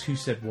guess who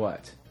said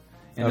what,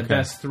 and the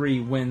best 3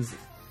 wins.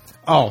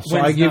 Oh, so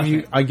I give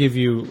you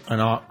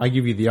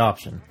the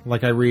option.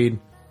 Like I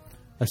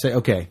say,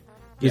 okay,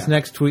 this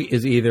next tweet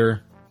is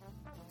either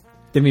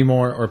Demi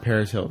Moore or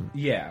Paris Hilton.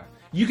 Yeah.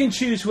 You can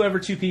choose whoever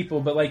 2 people,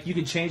 but like you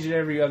can change it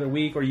every other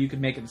week, or you could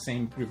make it the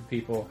same group of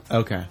people.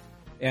 Okay.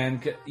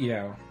 And,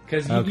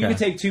 because you can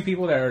take 2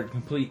 people that are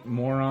complete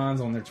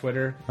morons on their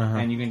Twitter,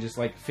 and you can just,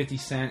 50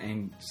 Cent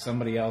and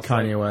somebody else.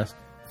 Kanye West.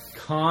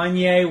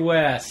 Kanye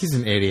West. He's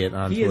an idiot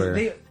on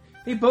Twitter.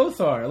 They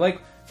both are.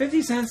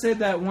 50 Cent said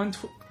that one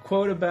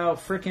quote about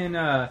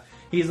frickin',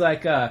 he's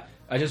like, I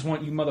just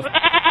want you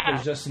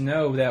motherfuckers just to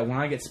know that when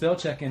I get spell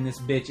checking this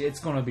bitch, it's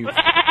gonna be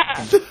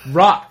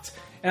rocked.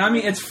 And I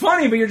mean, it's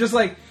funny, but you're just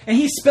like, and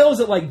he spells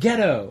it like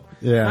ghetto.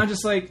 Yeah. And I'm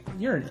just like,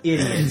 you're an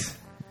idiot.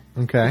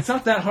 Okay. It's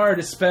not that hard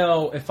to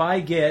spell if I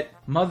get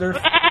comma,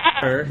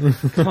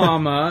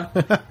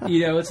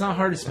 it's not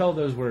hard to spell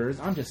those words.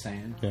 I'm just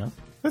saying. Yeah.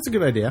 That's a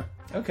good idea.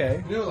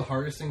 Okay. You know the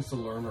hardest things to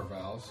learn are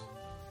vowels?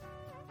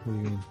 What do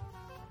you mean?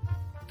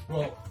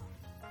 Well,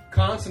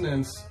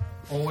 consonants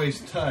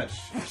always touch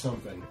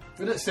something.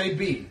 Say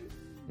B.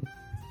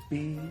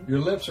 B.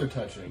 Your lips are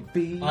touching.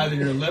 B. Either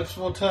your lips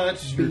will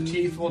touch, your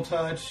teeth will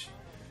touch,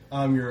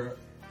 the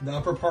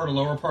upper part or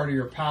lower part of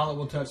your palate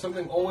will touch.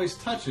 Something always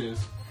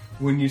touches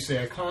when you say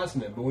a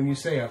consonant. But when you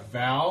say a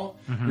vowel,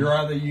 you're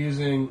either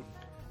using...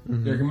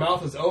 Your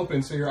mouth is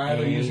open, so you're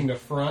either using the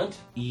front...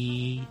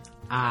 E,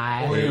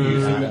 I... Or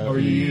you're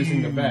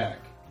using the back.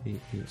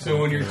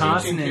 So when you're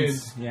teaching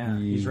kids... Yeah,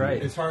 he's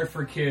right. It's hard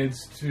for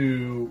kids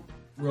to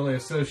really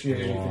associate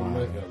anything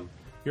with them.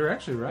 You're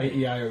actually right.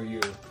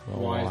 A-E-I-O-U.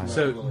 Y.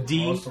 So really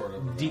D... sort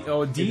of D...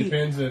 It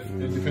depends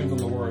on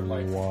the word.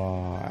 Like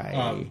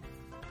Y.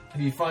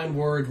 If you find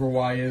words where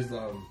Y is, it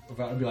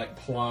would be like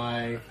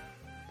ply...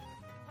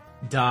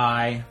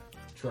 Die.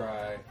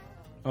 Try.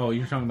 Oh,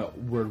 you're talking about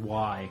word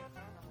Y.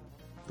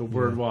 The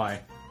word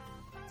Y.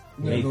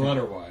 No, the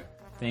letter Y.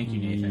 Thank you,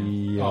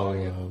 Nathan. Yellow. Oh,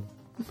 yeah.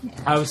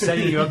 I was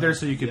setting you up there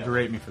so you could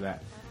berate me for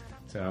that.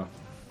 So,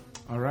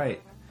 all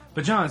right.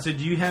 But John, so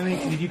did you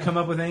come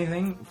up with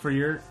anything for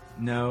your...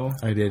 No.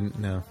 I didn't,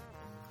 no.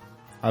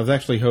 I was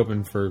actually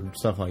hoping for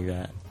stuff like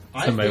that.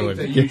 Somebody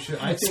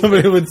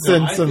would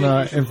send some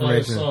information. Play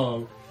a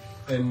song,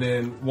 and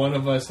then one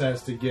of us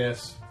has to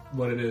guess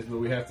what it is, but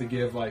we have to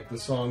give the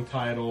song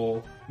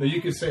title. Now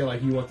you could say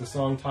you want the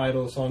song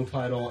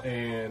title,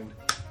 and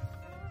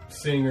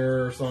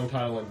singer, song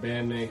title, and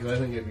band name, because I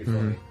think it'd be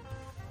funny.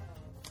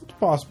 It's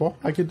possible.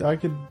 I could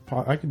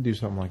do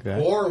something like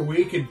that. Or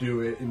we could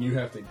do it, and you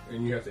have to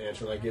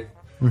answer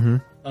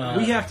we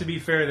have to be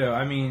fair though.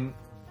 I mean,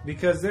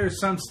 because there's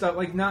some stuff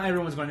not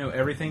everyone's going to know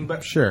everything,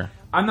 but sure.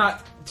 I'm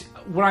not.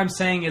 What I'm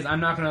saying is, I'm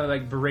not going to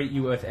berate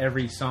you with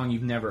every song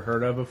you've never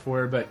heard of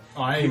before, but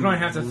you're going to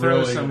have to throw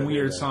really some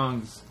weird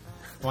songs.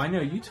 Well, I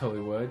know you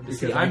totally would.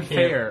 See, I'm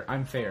fair.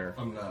 I'm fair.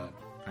 I'm not.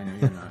 I know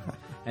you're not,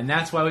 and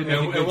that's why we make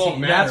a good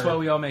team. Matter. That's why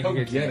we all make a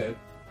good get team. It.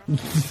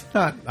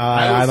 Not,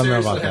 I don't know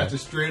about have that. To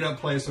straight up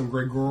play some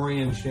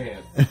Gregorian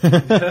chant.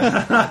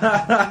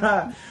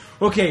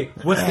 Okay,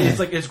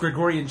 it's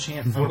Gregorian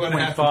chant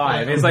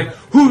 4.5. It's like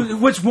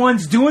which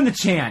one's doing the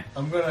chant?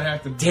 I'm gonna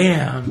have to.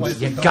 Damn,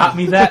 you got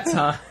me that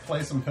time.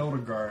 Play some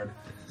Hildegard.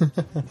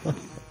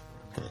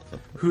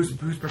 Who's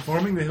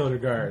performing the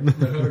Hildegard?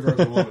 The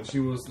Hildegard's a woman. She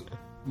was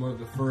one of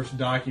the first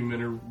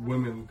documented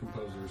women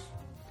composers.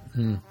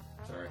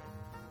 Sorry.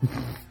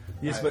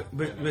 Yes, but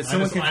I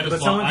someone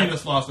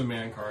just lost a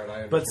man card.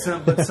 But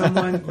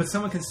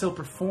someone can still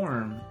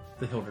perform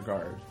the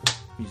Hildegard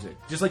music,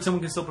 just like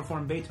someone can still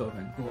perform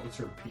Beethoven. Well, it's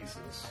her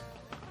pieces.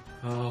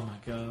 Oh my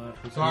god!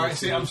 Sorry,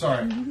 I'm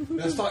sorry.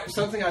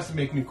 Something has to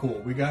make me cool.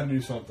 We got to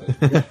do something.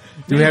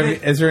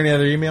 Is there any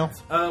other email?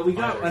 We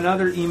got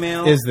another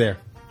email. Is there?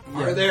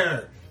 Are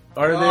there?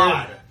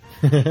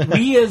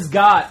 We has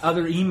got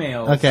other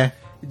emails. Okay.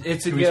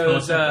 It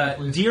goes,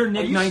 Dear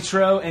Nick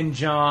Nitro and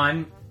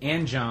John.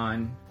 It's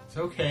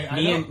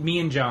okay. Me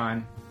and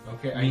John.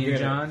 Okay, me and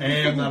John.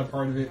 A, I'm not a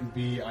part of it, and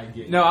B, I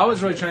get it. No, I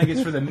was really trying to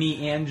get for the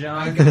me and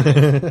John,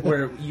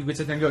 where you would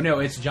sit there and go, no,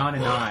 it's John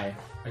and I.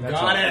 I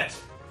got it.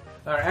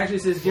 Actually,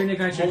 it says, Dear Nick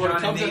Nitro, Well, it John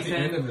and comes at the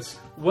end of Nathan, this.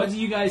 what do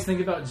you guys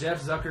think about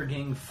Jeff Zucker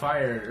getting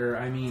fired? Or,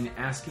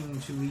 asking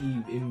to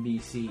leave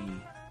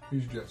NBC?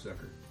 Who's Jeff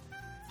Zucker?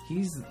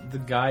 He's the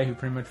guy who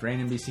pretty much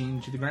ran NBC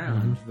into the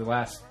ground for the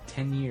last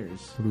 10 years.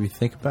 What do we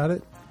think about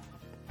it?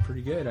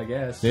 Pretty good, I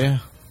guess. Yeah.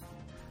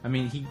 I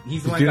mean, he's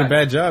He's the one doing that a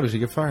bad job. He should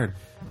get fired.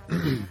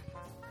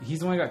 he's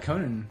the one who got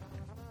Conan.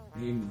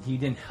 He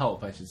didn't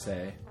help, I should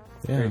say,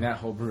 during that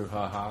whole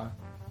brouhaha.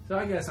 So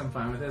I guess I'm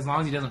fine with it, as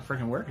long as he doesn't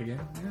freaking work again.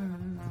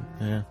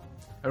 Yeah.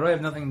 I really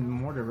have nothing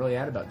more to really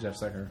add about Jeff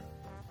Zucker.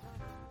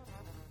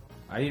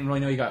 I didn't really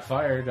know he got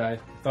fired. I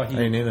thought I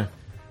didn't he either.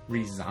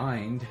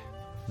 resigned.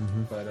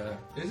 But,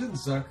 Isn't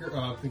Zucker? Oh,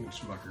 I'm thinking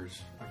Schmuckers.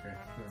 Okay,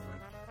 never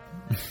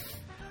mind.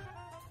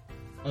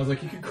 I was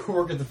like, you could go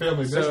work at the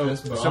family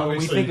business, but so when we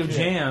obviously think you of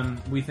can't.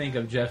 Jam, we think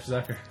of Jeff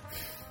Zucker.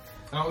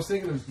 I was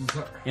thinking of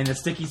Zucker. In the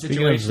sticky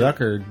Speaking of situation.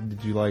 Zucker,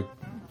 did you like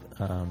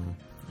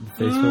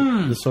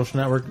Facebook, the social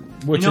network,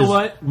 which You know is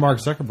what? Mark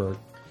Zuckerberg?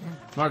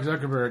 Mark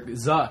Zuckerberg,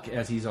 Zuck,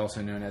 as he's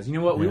also known as. You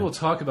know what? We Yeah. will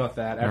talk about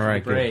that after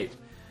Alright, the break.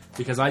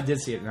 Because I did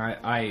see it,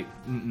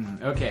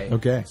 and okay.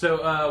 Okay.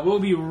 So, we'll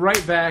be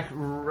right back.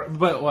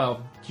 But,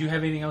 well, do you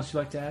have anything else you'd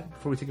like to add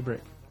before we take a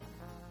break?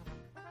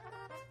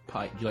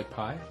 Pie. Do you like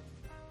pie?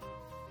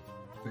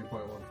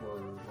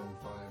 3.1415.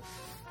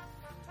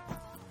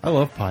 I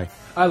love pie.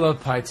 I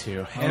love pie,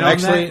 too. And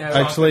Actually,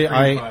 Chocolate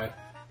cream pie.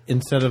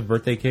 instead of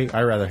birthday cake,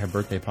 I rather have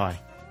birthday pie.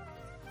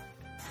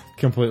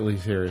 Completely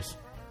serious.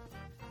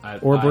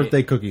 Or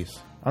birthday cookies.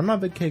 I'm not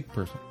a big cake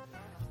person.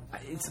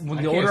 When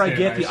I the can't older I stand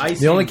get, the icing.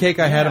 icing. The only cake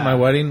I had at Yeah. my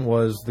wedding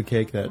was the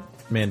cake that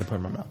Amanda put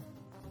in my mouth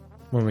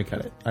when we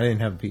cut it. I didn't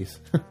have a piece.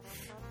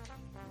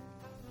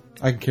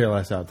 I could care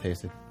less how it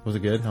tasted. Was it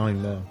good? I don't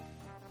even know.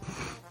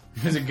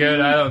 Is it good?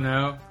 I don't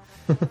know.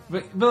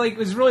 But like,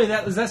 is really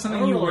that? Is that something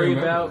I don't you really worry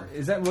remember. about?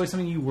 Is that really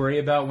something you worry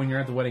about when you're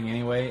at the wedding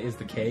anyway? Is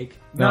the cake?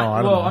 No,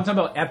 I don't well, know. I'm talking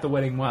about at the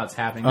wedding while it's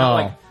happening. Not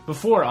Oh. like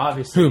before,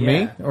 obviously. Who,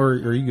 yeah. me? Or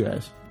you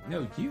guys?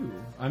 No, you.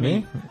 I Me?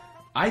 mean,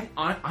 I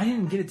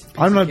didn't get a piece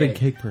I'm not of a big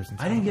cake person.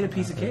 I didn't get a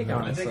piece of cake. I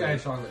Honestly, think I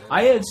had chocolate.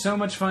 I had so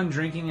much fun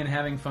drinking and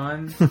having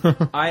fun.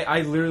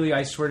 I literally,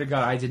 I swear to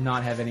God, I did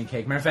not have any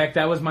cake. Matter of fact,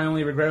 that was my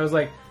only regret. I was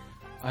like,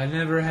 I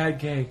never had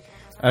cake.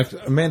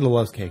 Actually, Amanda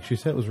loves cake. She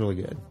said it was really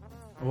good.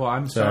 Well,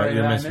 I'm So sorry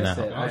you're that I missing missed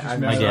out. it. I was just I'm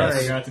mad guess. that I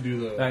sorry. forgot to do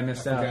the. I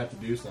missed out. forgot to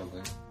do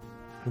something.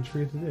 What'd you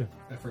forget to do?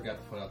 I forgot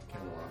to put out the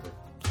candelabra.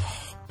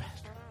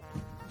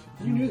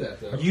 You knew that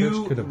though.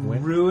 You could have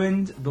went-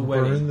 ruined the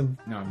wedding.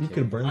 No, you could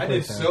have burned the I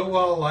did place so down.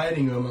 well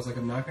lighting them. I was like,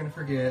 I'm not going to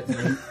forget.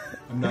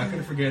 I'm not going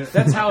to forget it.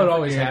 That's how it I'm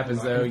always forget, happens,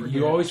 I'm not though. gonna You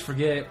forget. always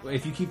forget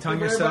if you keep telling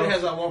But yourself. everybody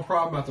has that one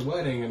problem at the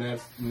wedding, and that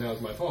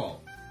was my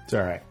fault. It's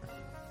all right.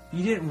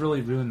 You didn't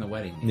really ruin the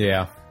wedding.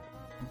 Yeah.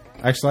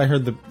 Actually, I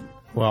heard the.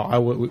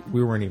 Well,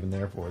 we weren't even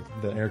there for it.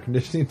 The air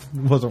conditioning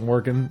wasn't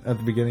working at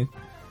the beginning.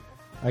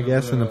 I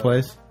guess in the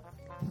place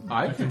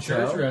I At the can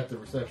church or tell. at the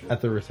reception? at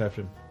the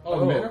reception,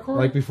 Oh, the manor court?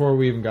 like before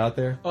we even got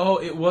there. Oh,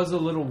 it was a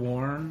little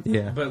warm.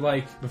 Yeah. But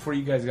like before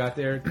you guys got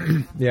there.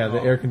 Yeah,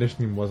 the air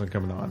conditioning wasn't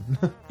coming on.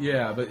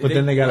 Yeah, but But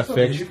then they got it That's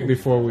okay, you fixed can-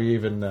 before we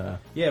even.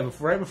 yeah,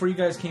 right before you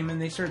guys came in,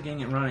 they started getting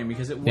it running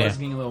because it was Yeah.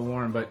 getting a little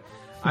warm. But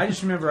I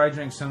just remember I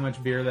drank so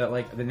much beer that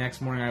like the next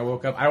morning I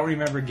woke up. I don't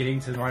remember getting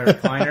to my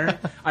recliner.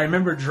 I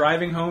remember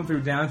driving home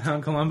through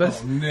downtown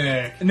Columbus. Oh,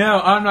 Nick. No,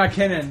 I'm not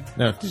kidding.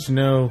 No, did you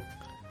know?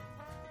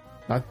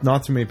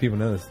 Not too many people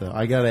know this though.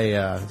 I got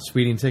a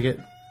speeding ticket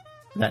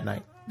that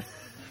night,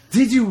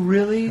 Did you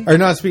really? or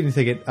not a speeding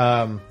ticket.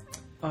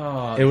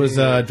 Oh, It was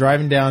dude.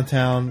 driving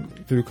downtown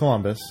through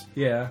Columbus,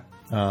 Yeah.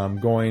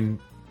 going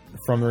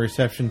from the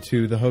reception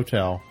to the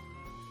hotel.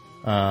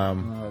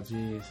 Oh,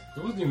 jeez.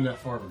 It wasn't even that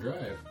far of a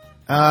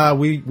drive.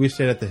 We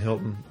stayed at the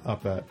Hilton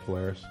up at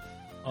Polaris,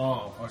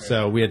 Oh, okay.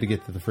 so we had to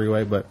get to the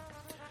freeway. But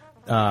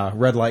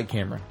red light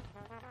camera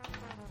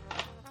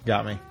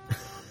got me.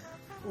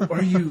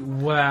 Are you?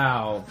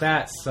 Wow,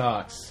 that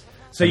sucks.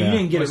 So you Yeah.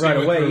 didn't get it So you right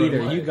went away through either.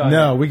 red You light. got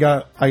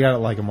No, I got it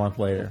like a month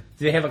later.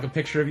 Did they have like a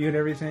picture of you and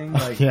everything?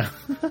 Like, Yeah,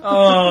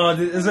 oh,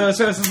 so it's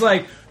just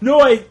like no,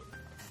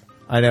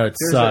 I know it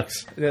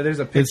sucks. There's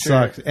a picture. It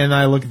sucks. And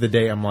I look at the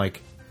date. I'm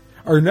like,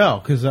 or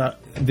no, because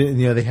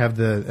they have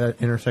the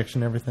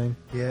intersection and everything.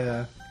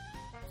 Yeah.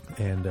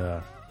 And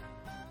I'm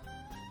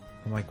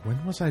like,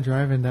 when was I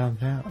driving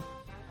downtown?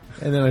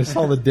 And then I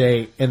saw the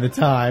date and the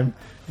time.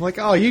 I'm like,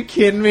 oh, you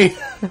kidding me?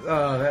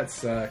 Oh, that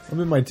sucks.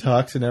 I'm in my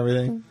tux and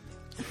everything.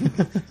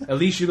 At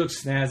least you look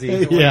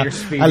snazzy when Yeah, you're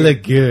speeding. I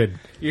look good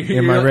You're-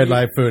 in my you're- red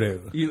light photo.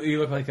 You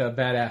look like a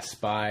badass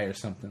spy or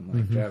something,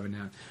 like driving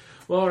down.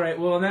 Well, all right.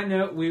 Well, on that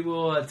note, we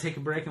will take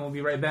a break and we'll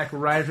be right back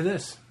right after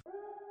this.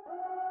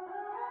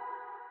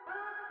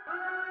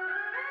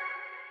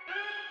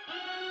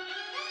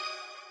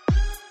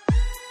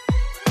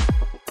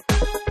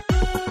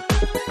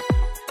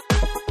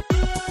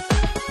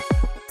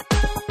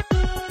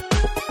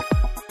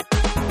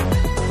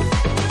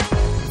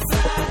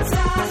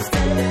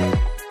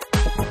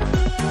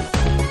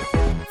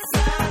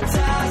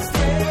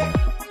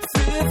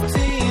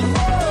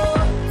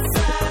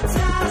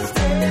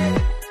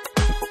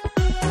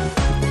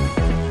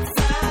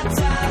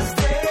 Fantastic.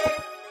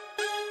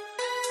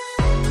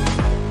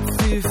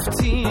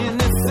 15,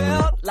 it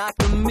felt like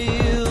a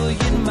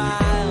million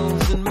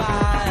miles and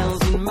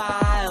miles and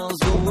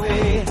miles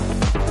away.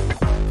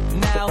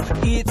 Now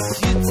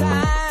it's your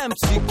time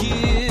to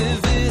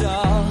give it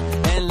all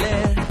and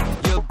let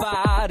your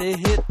body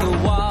hit the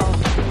wall.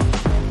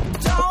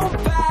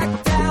 Don't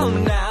back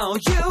down now,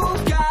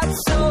 you've got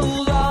so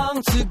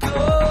long to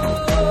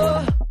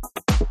go.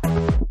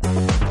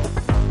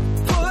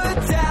 Put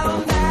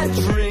down that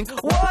drink,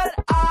 what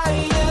are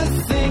you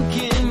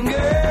thinking, girl?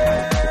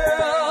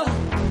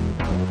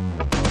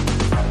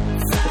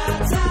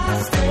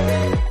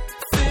 Fantastic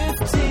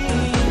 15.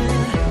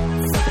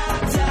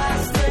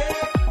 Fantastic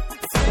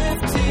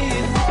 15.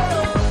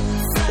 Oh,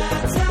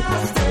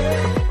 fantastic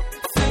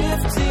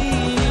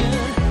 15.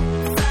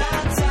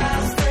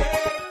 Fantastic.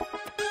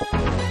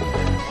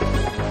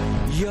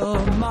 Your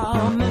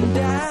mom and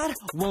dad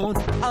won't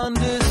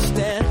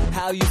understand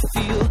how you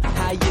feel,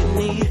 how you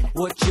need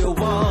what you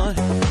want.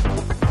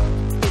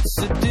 It's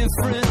a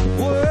different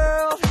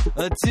world,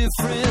 a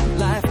different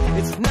life.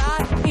 It's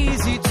not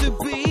easy to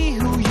be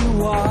who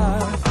you are.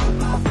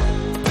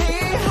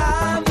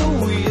 Behind the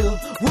wheel,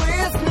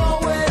 with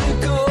nowhere to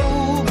go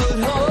but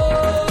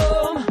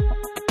home.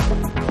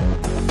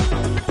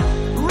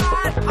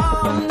 Right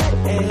on the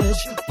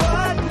edge,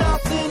 but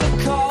nothing to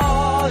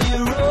call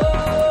your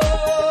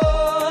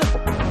own.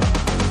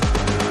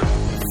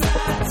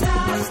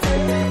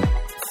 Fantastic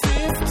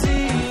 15.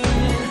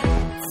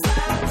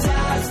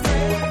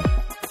 Fantastic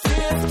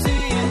 15.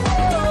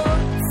 Oh,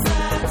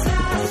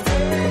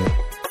 fantastic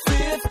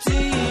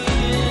 15.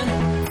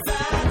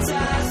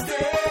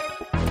 Fantastic.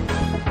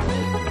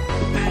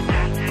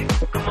 Fantastic.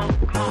 Come on,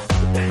 come on.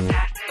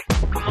 Fantastic.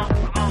 Come on,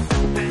 come on.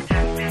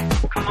 Fantastic.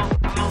 Come on,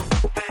 come on.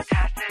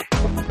 Fantastic.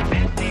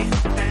 15.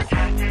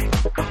 Fantastic.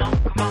 Come on,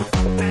 come on.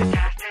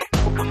 Fantastic.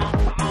 Come on,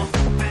 come on.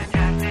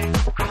 Fantastic.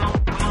 Come on,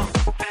 come on.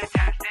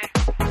 Fantastic.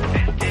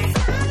 15.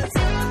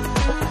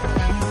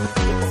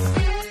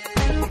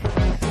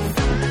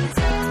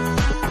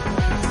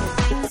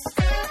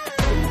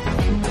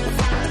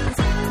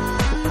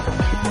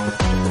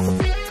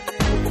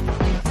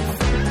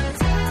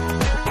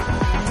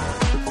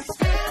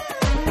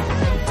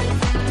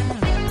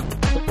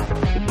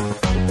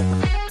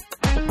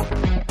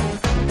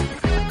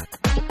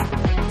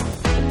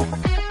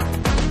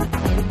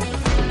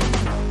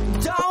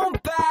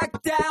 Don't back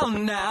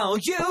down now,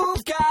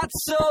 you've got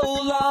so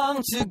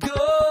long to go.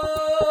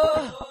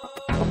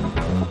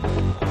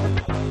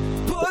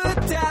 Put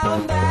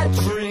down that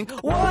drink,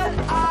 what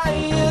are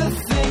you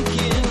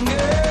thinking,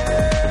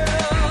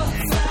 girl?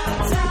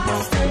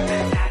 Fantastic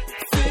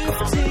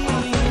 15.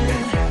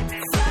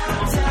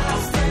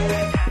 Fantastic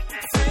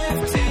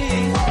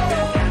 15.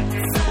 Oh,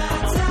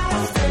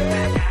 fantastic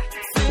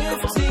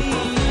 15.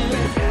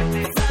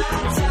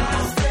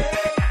 Fantastic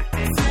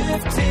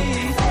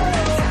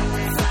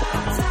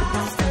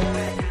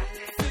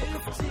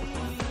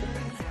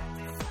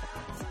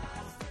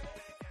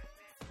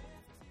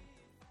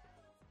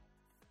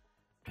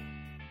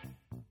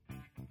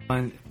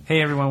 15.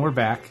 Hey everyone, we're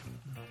back.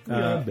 We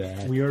are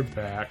back. We are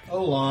back.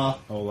 Hola.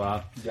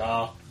 Hola.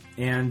 Yeah.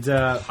 And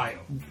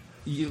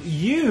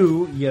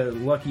you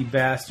lucky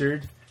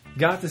bastard,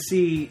 got to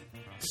see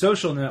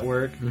Social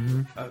Network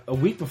a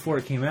week before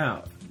it came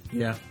out.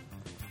 Yeah.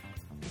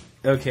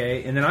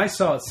 Okay, and then I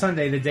saw it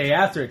Sunday, the day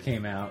after it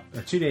came out,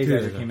 or 2 days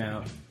after it came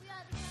out.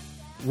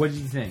 What did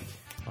you think?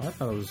 I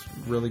thought it was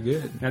really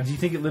good. Now, do you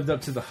think it lived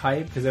up to the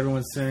hype? Because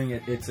everyone's saying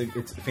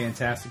it's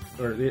fantastic,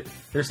 or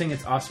they're saying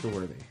it's Oscar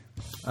worthy.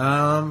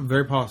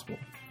 Very possible.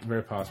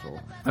 Very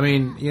possible. I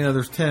mean,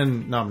 there's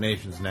 10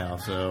 nominations now,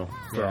 so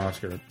for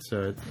Oscar,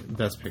 so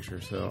Best Picture.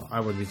 So I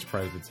wouldn't be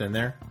surprised if it's in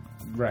there.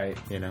 Right.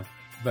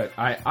 But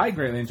I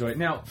greatly enjoy it.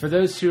 Now, for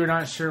those who are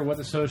not sure what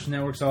the Social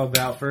Network's all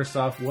about, first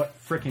off, what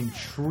frickin'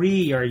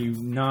 tree are you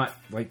not,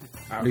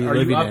 are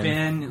you up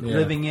in,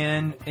 living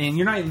in? And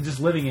you're not even just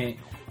living in it.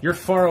 You're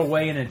far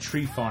away in a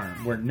tree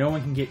farm where no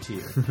one can get to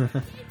you.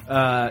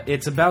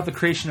 It's about the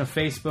creation of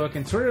Facebook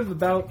and sort of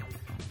about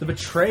the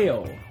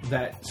betrayal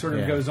that sort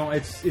of goes on.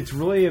 It's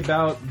really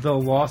about the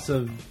loss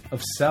of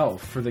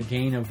self for the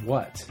gain of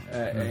what?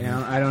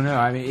 I don't know.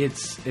 I mean,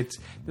 it's.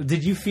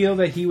 Did you feel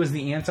that he was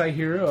the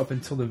anti-hero up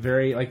until the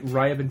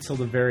right up until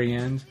the very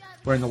end,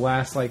 where in the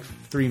last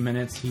 3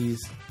 minutes he's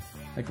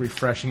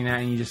refreshing that,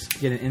 and you just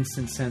get an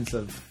instant sense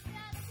of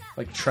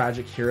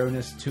tragic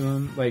hero-ness to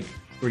him,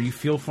 where you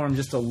feel for him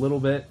just a little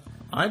bit?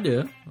 I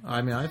do.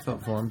 I mean, I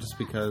felt for him just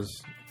because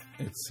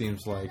it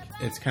seems like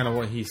it's kind of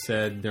what he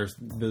said. There's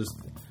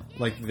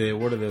what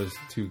are those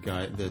two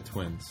guys, the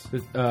twins?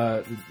 Which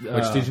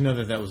did you know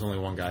that was only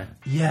one guy?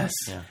 Yes.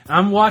 Yeah.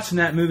 I'm watching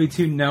that movie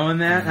too, knowing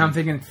that, and I'm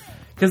thinking,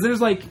 because there's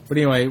But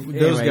anyway,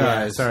 those guys.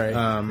 Yeah, sorry,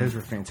 those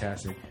were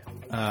fantastic.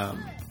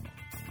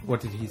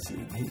 What did he say?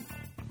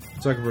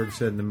 Zuckerberg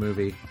said in the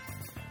movie,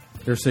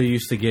 they're so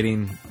used to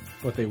getting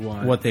what they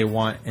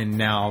want, and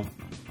now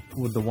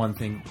with the one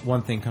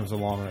thing comes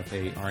along that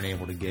they aren't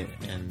able to get,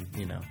 and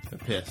they're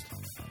pissed.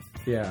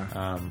 Yeah.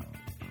 Um,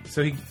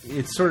 So he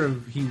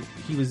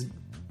was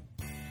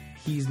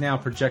he's now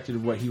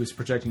projected what he was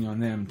projecting on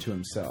them to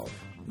himself.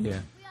 Yeah.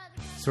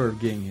 Sort of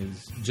getting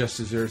his just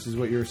desserts is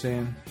what you were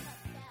saying?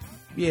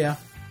 Yeah,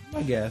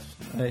 I guess.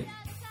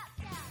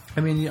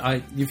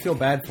 You feel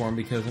bad for him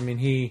because,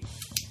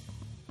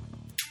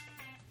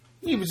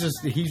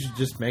 he's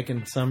just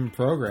making some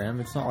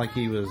program. It's not like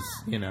he was,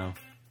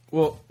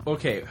 Well,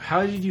 okay.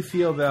 How did you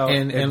feel about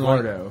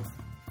Eduardo?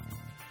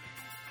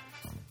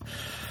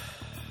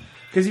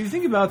 Because if you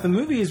think about it, the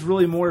movie is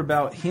really more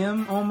about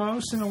him,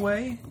 almost in a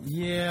way.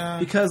 Yeah,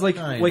 because like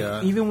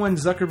kinda. even when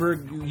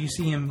Zuckerberg, you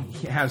see him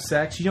have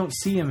sex, you don't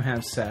see him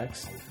have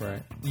sex.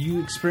 Right.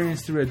 You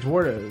experience through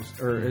Eduardo's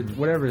or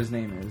whatever his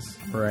name is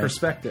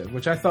perspective,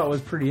 which I thought was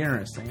pretty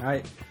interesting.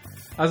 I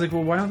was like,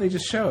 well, why don't they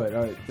just show it?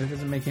 That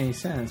doesn't make any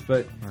sense.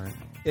 But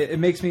it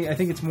makes me. I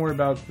think it's more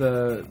about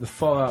the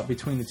fallout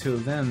between the two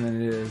of them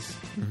than it is.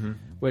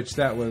 Which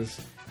that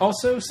was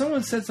also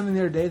someone said something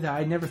the other day that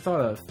I never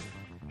thought of.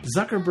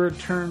 Zuckerberg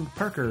turned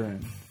Parker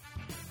in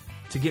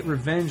to get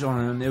revenge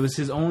on him. It was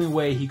his only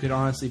way he could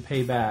honestly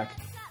pay back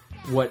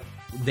what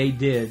they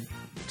did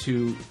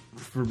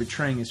for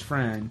betraying his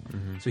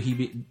friend. So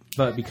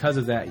but because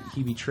of that,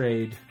 he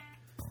betrayed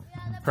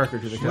Parker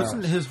to the cops.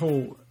 Wasn't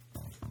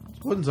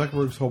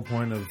Zuckerberg's whole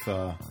point of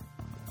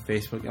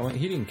Facebook?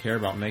 He didn't care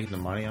about making the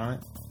money on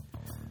it.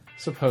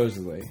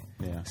 Supposedly.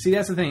 Yeah. See,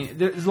 that's the thing.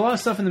 There's a lot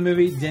of stuff in the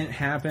movie that didn't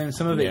happen.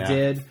 Some of it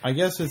did. I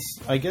guess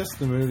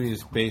the movie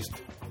is based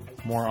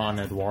more on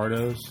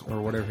Eduardo's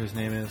or whatever his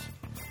name is.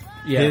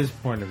 Yeah. His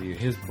point of view,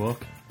 his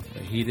book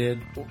that he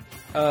did.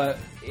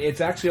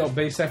 It's actually all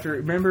based after.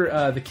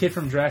 Remember, the kid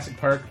from Jurassic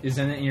Park is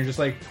in it, and you're just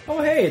like,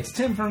 "Oh, hey, it's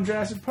Tim from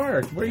Jurassic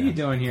Park. What are you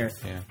doing here?"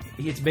 Yeah.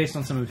 It's based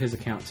on some of his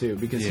account too,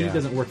 because he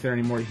doesn't work there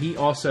anymore. He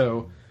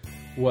also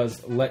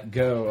was let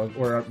go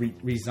or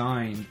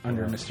resigned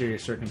under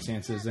mysterious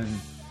circumstances, and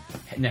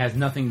has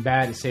nothing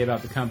bad to say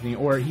about the company.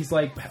 Or he's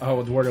like,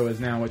 Eduardo is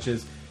now, which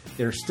is.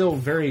 They're still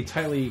very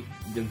tightly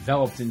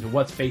developed into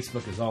what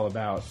Facebook is all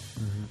about.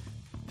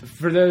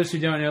 For those who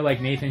don't know, like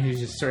Nathan, who's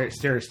just sort of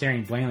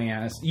staring blankly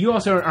at us, you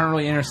also aren't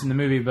really interested in the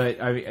movie,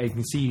 but I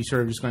can see you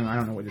sort of just going, I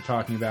don't know what you're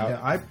talking about.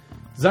 Yeah,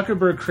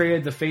 Zuckerberg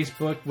created the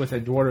Facebook with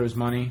Eduardo's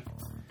money,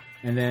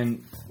 and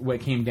then what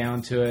came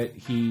down to it,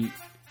 he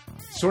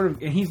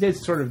did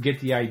sort of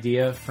get the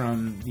idea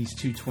from these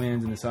two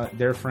twins and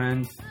their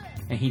friend,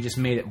 and he just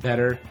made it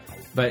better.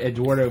 But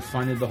Eduardo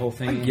funded the whole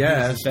thing.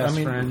 Yes,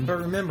 friend. But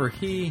remember,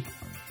 he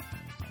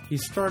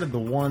started the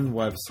one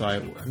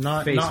website,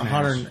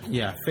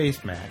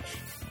 Face Match,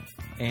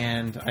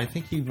 and I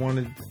think he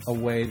wanted a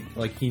way,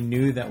 like he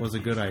knew that was a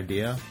good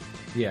idea,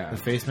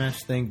 the Face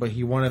Match thing, but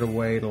he wanted a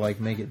way to like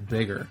make it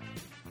bigger,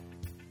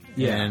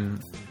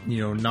 and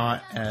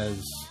not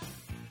as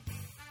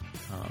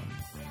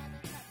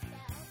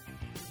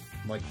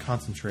like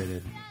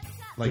concentrated,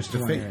 like just to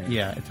one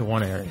area. To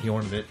one area. He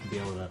wanted it to be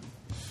able to.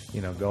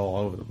 Go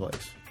all over the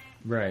place.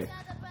 Right.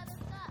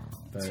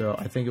 But so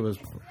I think it was,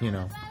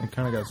 it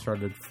kind of got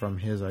started from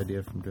his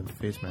idea from doing the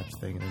face match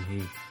thing.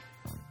 And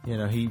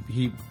then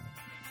he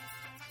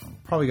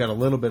probably got a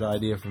little bit of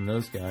idea from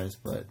those guys,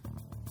 but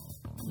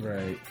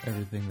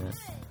everything that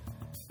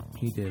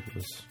he did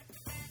was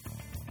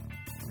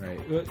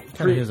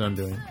kind of his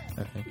undoing,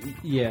 I think.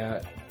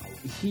 Yeah.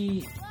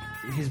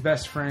 His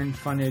best friend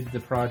funded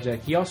the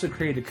project. He also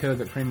created code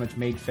that pretty much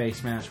made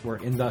Face Match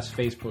work and thus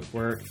Facebook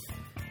work.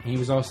 He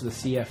was also the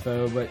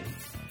CFO, but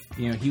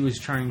he was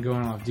trying to go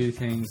off do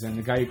things. And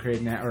the guy who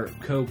created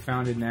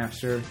co-founded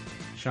Napster,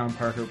 Sean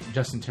Parker,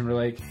 Justin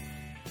Timberlake,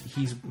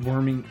 he's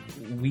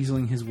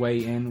weaseling his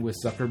way in with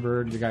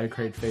Zuckerberg, the guy who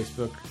created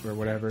Facebook or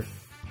whatever,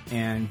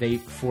 and they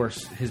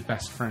force his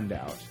best friend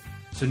out.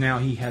 So now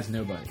he has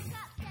nobody.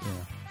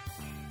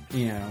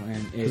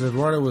 And because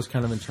Eduardo was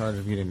kind of in charge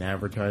of getting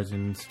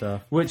advertising and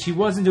stuff, which he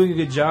wasn't doing a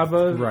good job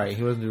of. Right,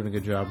 he wasn't doing a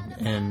good job,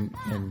 and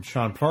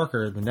Sean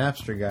Parker, the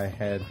Napster guy,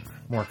 had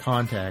more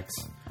contacts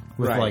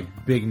with like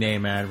big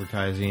name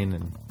advertising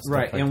and stuff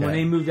like and that. when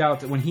they moved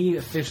out, when he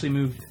officially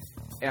moved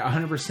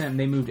 100%,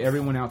 they moved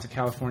everyone out to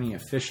California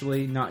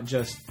officially, not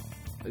just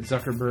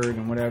Zuckerberg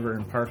and whatever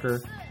and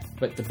Parker,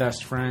 but the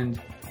best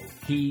friend.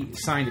 He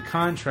signed a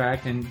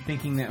contract and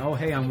thinking that, oh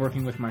hey, I'm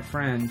working with my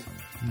friend.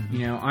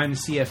 I'm the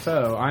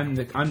CFO. I'm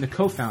the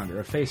co-founder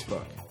of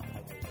Facebook.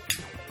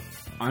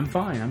 I'm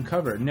fine. I'm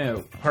covered.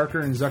 No, Parker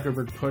and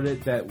Zuckerberg put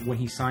it that when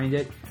he signed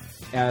it,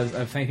 as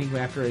I think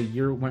after a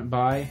year went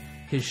by,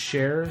 his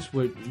shares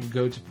would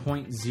go to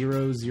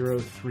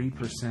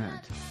 0.003%.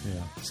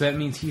 Yeah. So that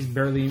means he's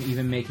barely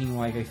even making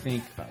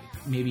maybe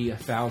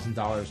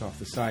 $1,000 off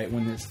the site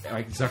when it's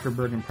like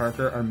Zuckerberg and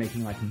Parker are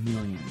making like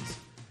millions.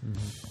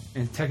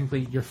 And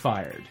technically, you're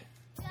fired.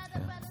 Yeah.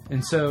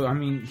 And so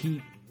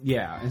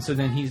and so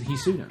then he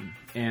sued him,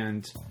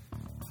 and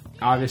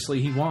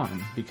obviously he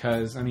won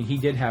because he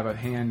did have a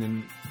hand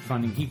in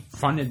funding. He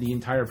funded the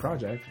entire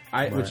project,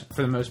 which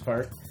for the most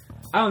part,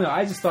 I don't know.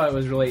 I just thought it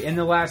was really. And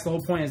the whole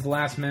point is the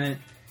last minute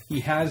he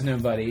has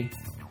nobody,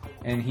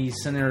 and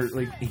he's sitting there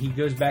he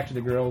goes back to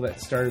the girl that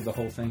started the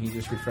whole thing. He's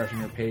just refreshing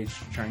her page,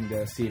 trying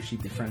to see if she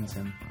befriends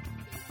him,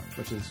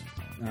 which is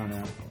I don't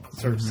know,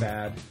 sort of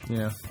sad.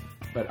 Yeah.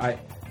 But I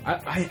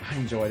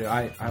enjoyed it.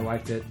 I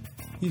liked it.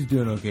 He's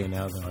doing okay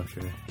now, though, I'm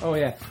sure. Oh,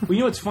 yeah. Well, you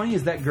know what's funny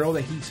is that girl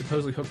that he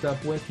supposedly hooked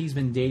up with, he's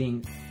been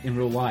dating in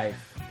real life.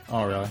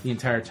 Oh, really? The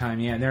entire time,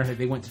 yeah. And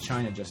they went to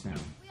China just now.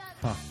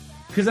 Huh.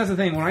 Because that's the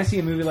thing. When I see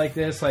a movie like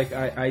this, like,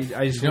 I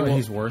just... You know what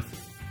he's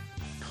worth?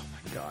 Oh,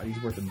 my God.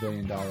 He's worth $1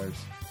 billion.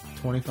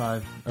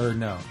 $25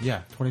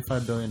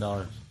 billion.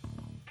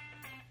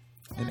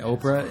 And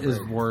Oprah is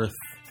worth,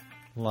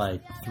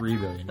 like, $3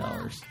 billion.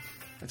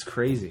 That's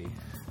crazy.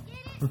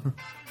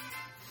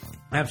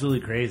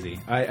 Absolutely crazy.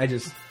 I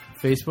just...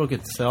 Facebook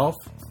itself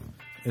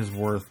is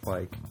worth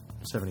like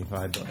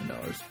 $75 billion.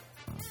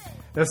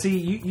 Now, see,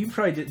 you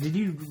probably did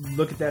you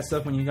look at that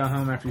stuff when you got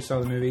home after you saw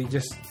the movie?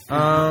 Just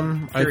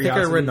I think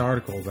I read an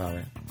article about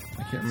it.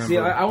 I can't remember. See,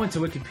 I went to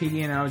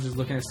Wikipedia and I was just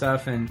looking at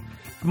stuff, and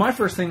my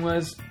first thing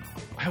was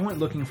I went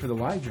looking for the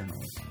live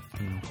journals,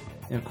 and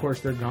of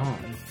course they're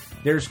gone.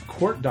 There's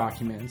court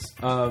documents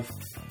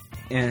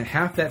and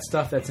half that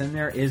stuff that's in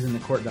there is in the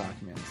court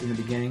documents in the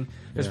beginning.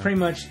 It's pretty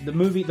much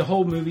the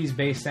whole movie is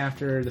based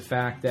after the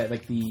fact that,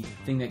 like, the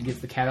thing that gets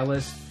the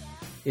catalyst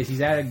is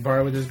he's at a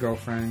bar with his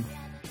girlfriend,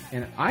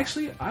 and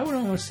actually I would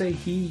almost say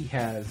he's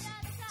a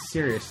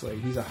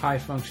high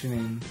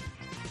functioning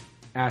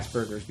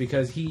aspergers,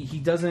 because he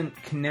doesn't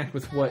connect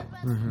with what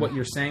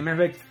you're saying.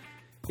 Matter of fact,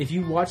 if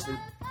you watch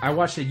I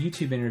watched a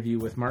YouTube interview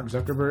with Mark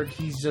Zuckerberg.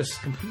 He's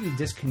just completely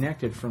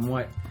disconnected from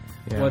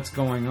what's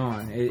going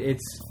on.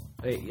 It's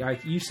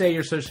like you say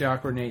you're socially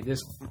awkward, Nate.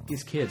 This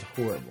kid's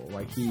horrible.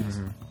 Like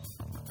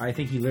I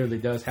think he literally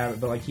does have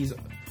it, but like he's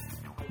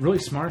really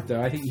smart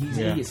though. I think he's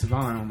an idiot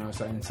savant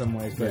almost in some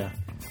ways. But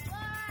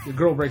the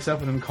girl breaks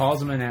up with him,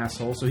 calls him an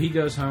asshole. So he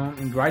goes home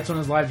and writes on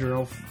his live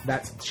journal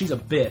she's a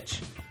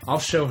bitch. I'll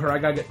show her. I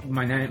gotta get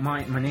my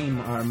name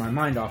or my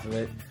mind off of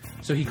it.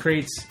 So he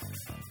creates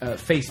a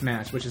face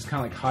match, which is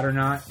kind of like Hot or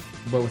Not,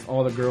 but with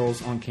all the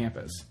girls on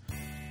campus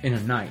in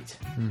a night.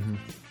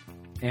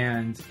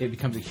 And it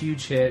becomes a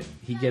huge hit.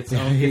 He gets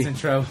in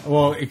trouble.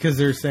 Well, because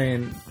they're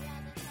saying,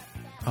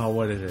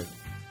 what is it?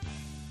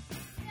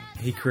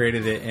 He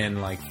created it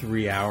in like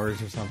 3 hours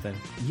or something.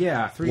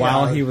 Yeah, 3 hours.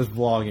 While he was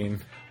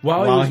vlogging.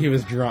 While he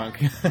was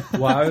drunk.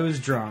 While he was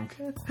drunk.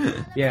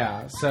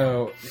 Yeah,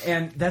 so,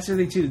 and that's the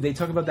thing too. They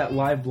talk about that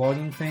live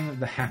blogging thing,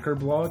 the hacker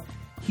blog.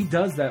 He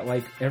does that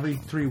like every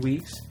 3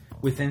 weeks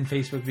within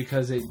Facebook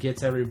because it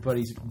gets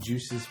everybody's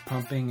juices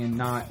pumping and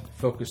not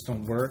focused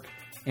on work.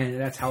 And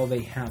that's how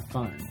they have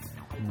fun.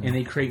 And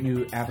they create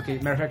new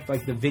applications. Matter of fact,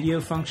 like the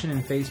video function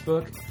in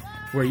Facebook,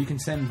 where you can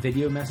send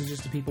video messages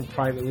to people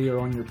privately or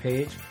on your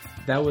page,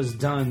 that was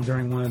done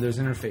during one of those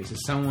interfaces.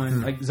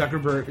 Someone, like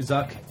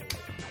Zuck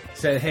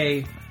said,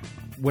 hey,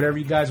 whatever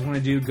you guys want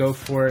to do, go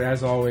for it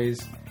as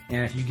always.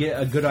 And if you get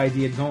a good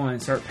idea going,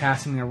 start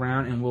passing it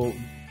around and we'll,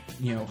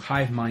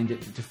 hive mind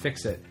it to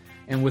fix it.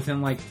 And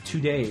within like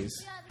 2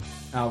 days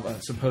of a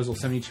supposed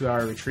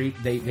 72-hour retreat,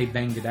 they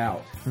banged it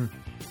out.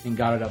 And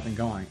got it up and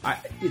going.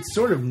 It's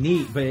sort of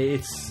neat, but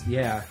I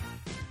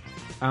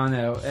don't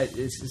know.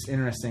 It's just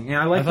interesting. And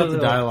I thought the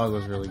dialogue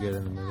was really good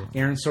in the movie.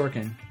 Aaron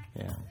Sorkin,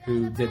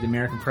 who did The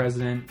American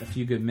President, A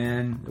Few Good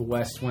Men, The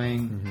West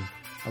Wing.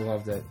 I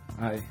loved it.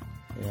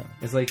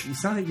 It's like,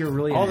 it's not that you're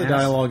really all the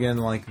dialogue in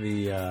like the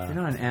you're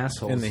not an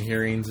asshole in the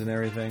hearings and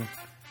everything.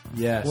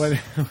 Yes. What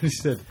he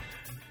said.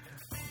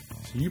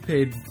 So you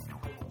paid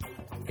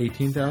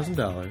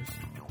 $18,000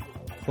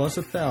 plus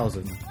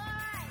 $1,000.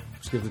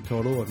 Gives a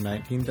total of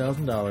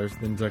 $19,000.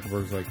 Then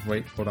Zuckerberg's like,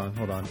 wait, hold on.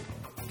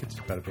 Get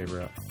your pad of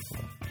paper out.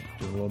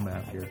 Do a little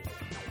math here.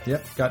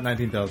 Yep, got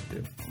 $19,000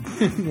 due.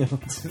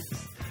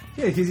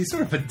 Yeah, because he's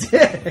sort of a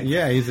dick.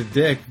 Yeah, he's a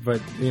dick, but,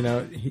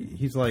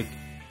 he's like,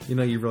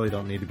 you really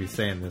don't need to be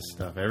saying this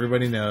stuff.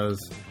 Everybody knows.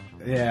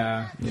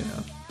 Yeah. He's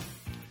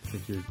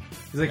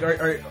like,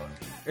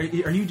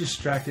 are you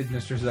distracted,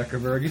 Mr.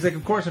 Zuckerberg? He's like,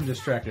 of course I'm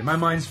distracted. My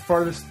mind's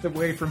farthest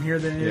away from here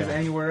than it is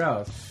anywhere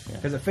else.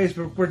 Because at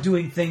Facebook, we're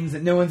doing things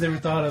that no one's ever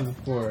thought of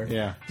before.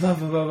 Yeah. Blah,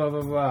 blah, blah, blah,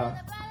 blah, blah.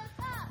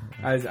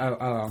 I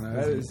don't know.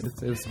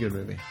 It was a good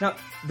movie. Now,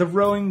 the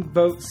rowing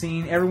boat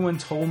scene, everyone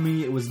told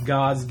me it was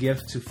God's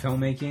gift to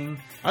filmmaking.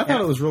 I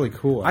thought it was really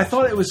cool. I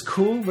thought it was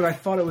cool, but I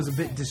thought it was a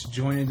bit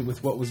disjointed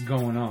with what was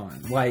going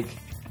on. Like...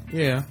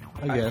 Yeah,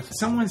 I guess.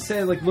 Someone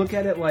said, like, look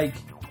at it like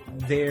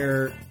they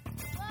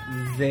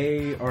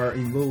are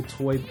in little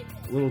toy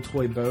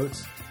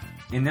boats,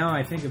 and now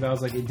I think about it, I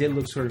was like, it did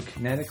look sort of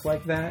kinetic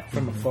like that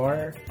from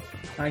afar.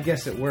 I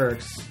guess it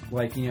works,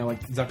 like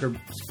like Zucker's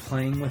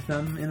playing with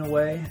them in a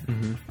way.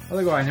 I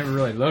was like, I never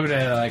really looked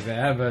at it like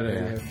that, but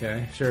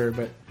okay, sure,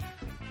 but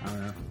I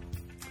don't know.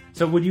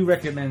 So, would you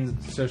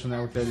recommend Social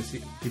Network though to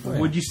see people?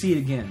 Would you see it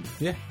again?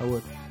 Yeah, I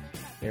would.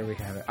 There we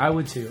have it. I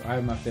would too.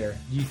 I'm up there.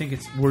 Do you think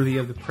it's worthy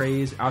of the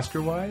praise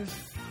Oscar-wise?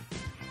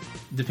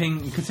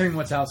 Considering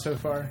what's out so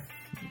far?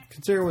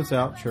 Consider what's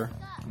out, sure.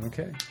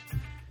 Okay.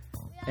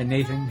 And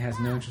Nathan has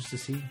no interest to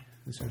see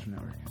the Social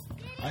Network.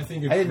 I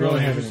think it's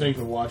really interesting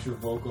to watch your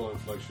vocal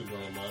inflections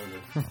on a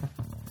monitor.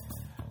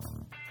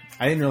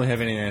 I didn't really have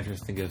any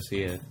interest to go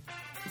see it.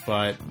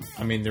 But,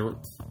 I mean,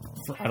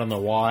 I don't know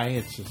why.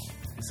 It's just...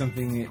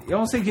 something. You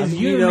don't say because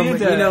you know me with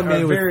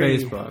very,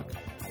 Facebook.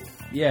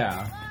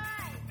 Yeah.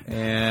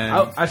 And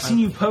I've seen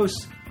you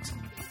post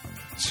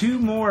 2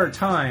 more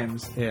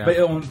times, but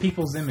on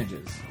people's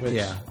images. Which,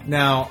 yeah.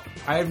 Now,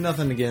 I have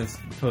nothing against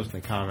posting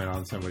a comment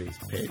on somebody's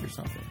page or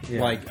something.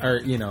 Yeah.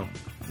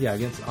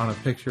 Against on a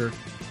picture,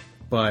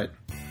 but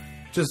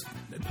just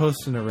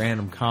posting a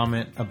random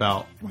comment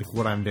about like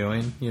what I'm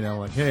doing,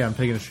 like, hey, I'm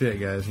taking a shit,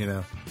 guys,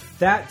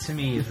 That to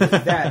me is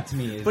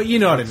But you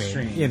know what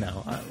extreme. I mean,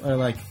 I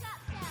like,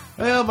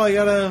 well, I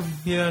gotta,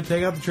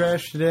 take out the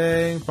trash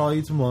today, probably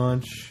eat some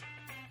lunch.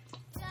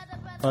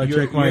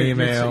 Check my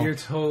email. You're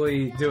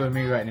totally doing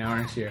me right now,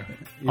 aren't you?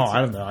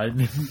 I don't know.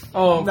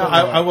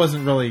 I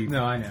wasn't really.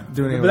 No, I know.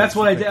 Doing but that's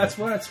what I did. That's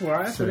what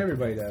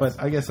everybody does.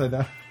 But I guess I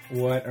know.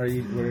 What are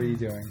you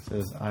doing? It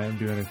says I am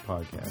doing a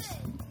podcast.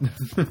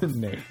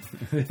 Nate.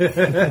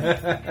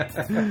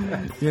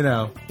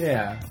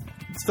 Yeah.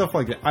 Stuff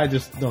like that. I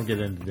just don't get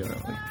into doing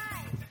it. Like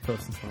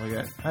posting stuff like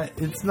that.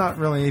 It's not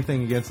really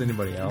anything against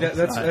anybody else.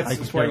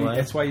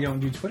 That's why you don't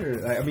do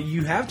Twitter. I mean,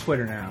 you have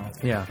Twitter now.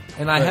 Yeah,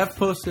 and I have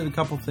posted a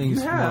couple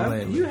things.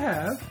 You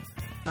have.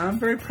 I'm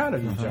very proud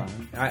of you,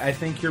 John. I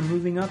think you're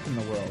moving up in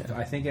the world. Yeah.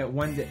 I think at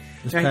one day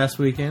this past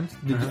weekend,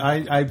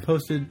 I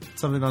posted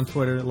something on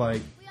Twitter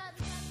like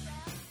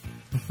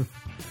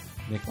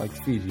Nick likes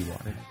Fiji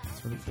water.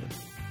 That's what it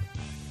says.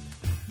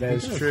 That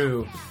is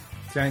true.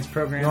 Giants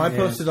program. No, I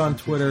posted on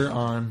Twitter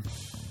on,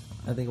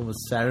 I think it was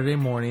Saturday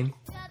morning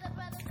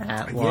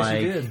at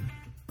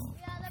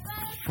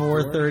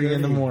 4:30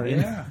 in the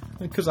morning. Yeah,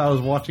 because I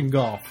was watching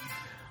golf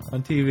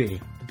on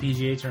TV. The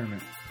PGA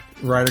tournament,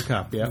 Ryder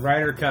Cup. Yeah,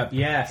 Ryder Cup.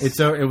 Yes,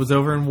 it was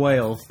over in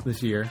Wales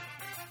this year.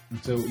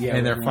 So yeah,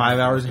 and they're 5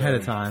 hours ahead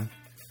of time.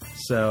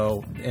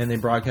 So, and they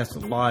broadcast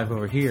it live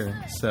over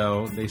here.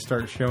 So they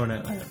start showing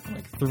it at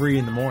like 3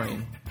 in the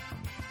morning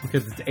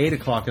because it's 8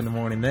 o'clock in the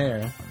morning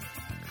there.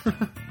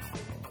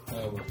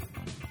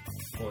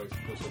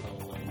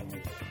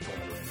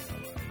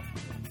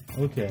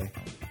 Okay,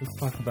 let's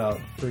talk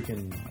about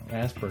freaking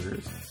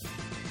aspergers.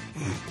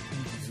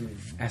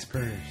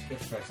 Aspergers. It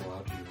affects a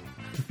lot of people.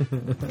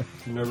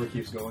 The number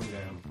keeps going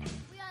down.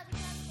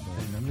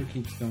 The number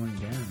keeps going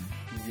down.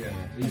 Yeah,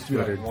 it used to be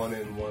like 1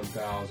 in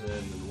 1,000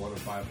 and 1 in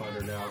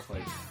 500. Now it's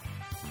like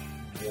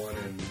 1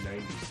 in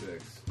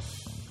 96.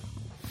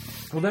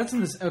 Well, that's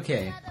in this.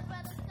 Okay,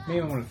 maybe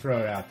I want to throw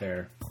it out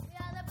there,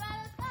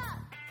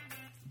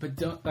 but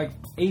don't like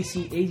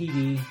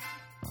ADD.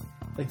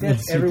 Like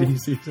that's everyone.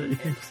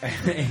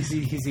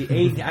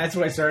 ACDC. That's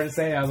what I started to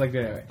say. I was like,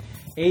 anyway,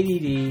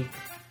 ADD.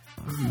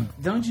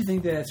 Don't you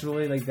think that's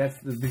really like that's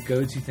the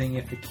go-to thing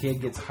if the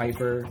kid gets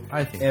hyper?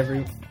 I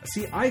think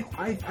I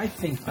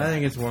think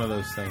it's one of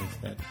those things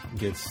that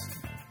gets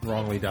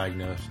wrongly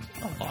diagnosed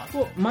a lot.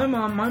 Well, my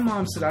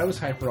mom said I was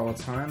hyper all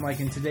the time.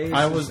 Like in today's,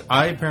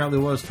 I apparently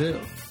was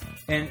too.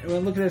 And well,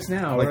 look at us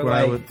now. Like we're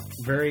when like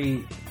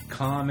very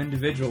calm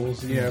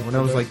individuals. When I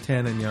was like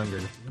 10 and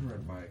younger,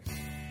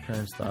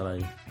 parents thought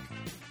I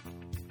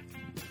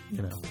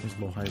was a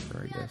little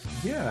hyper, I guess.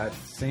 Yeah,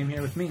 same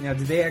here with me. Now,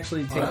 did they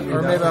actually take you?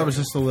 Or maybe I was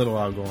just a little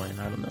outgoing.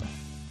 I don't know.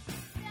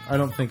 I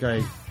don't think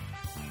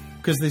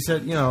because they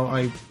said,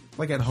 I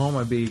like at home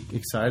I'd be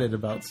excited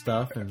about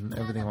stuff and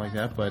everything like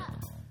that, but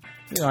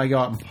I go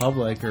out in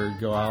public or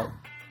go out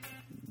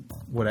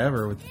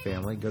whatever with the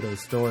family, go to the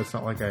store. It's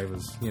not like I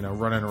was,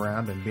 running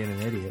around and being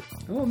an idiot.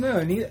 Well,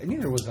 no,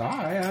 neither was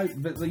I.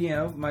 But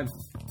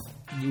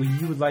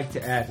you would like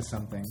to add to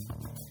something.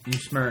 You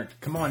smirk.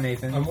 Come on,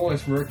 Nathan. I'm only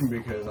smirking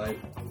because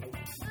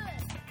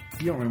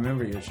you don't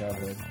remember your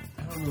childhood.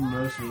 I don't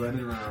remember most of it. I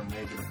didn't remember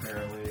naked,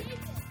 apparently.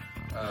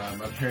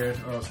 My parents,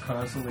 I was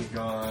constantly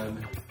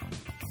gone.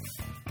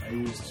 I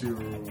used to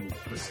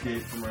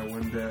escape from my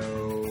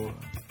window.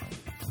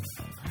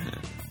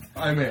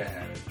 I may have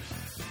had it.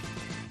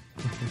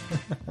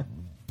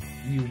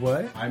 You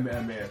what? I may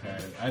have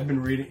had it. I've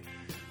been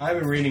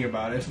reading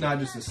about it. It's not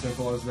just as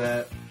simple as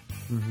that.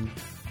 Mm-hmm.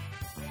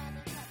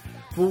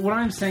 Well, what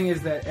I'm saying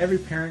is that every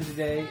parent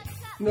today,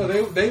 they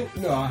will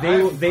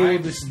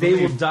diagnose.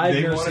 They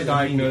want to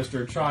diagnose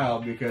their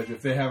child because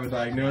if they have a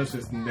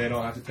diagnosis, then they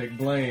don't have to take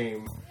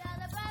blame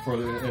for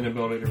the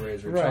inability to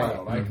raise their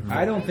child.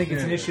 I don't think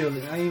it's an issue of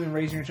not even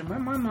raising your child. My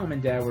mom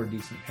and dad were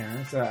decent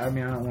parents. I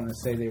don't want to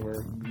say they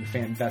were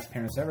the best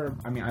parents ever.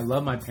 I mean, I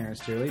love my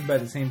parents dearly, but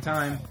at the same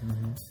time,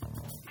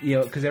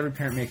 because every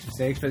parent makes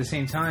mistakes. But at the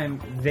same time,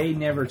 they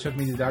never took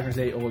me to the doctor and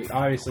say, "Oh,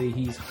 obviously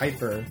he's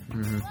hyper."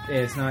 Mm-hmm.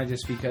 It's not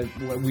just because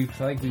we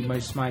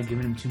might might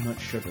giving him too much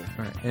sugar.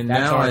 Right. And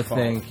now I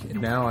think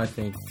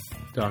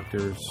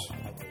doctors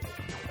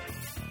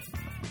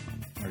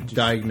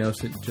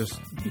diagnose it just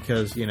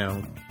because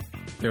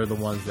they're the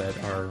ones that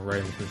are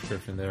writing the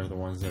prescription. They're the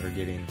ones that are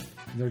getting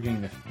the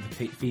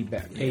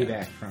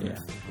payback from it.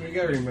 You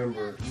got to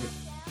remember.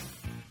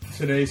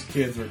 Today's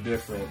kids are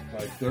different.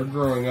 Like they're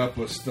growing up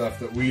with stuff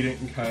that we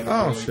didn't get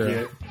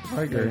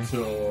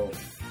until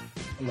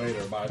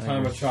later. By the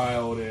time a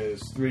child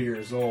is 3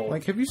 years old,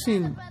 like have you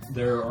seen?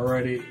 Their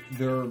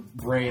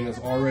brain is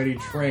already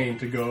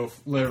trained to go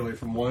literally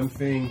from one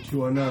thing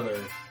to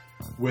another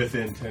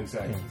within 10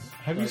 seconds.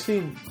 Have you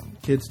seen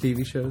kids'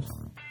 TV shows?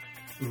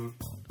 I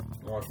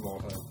watch them all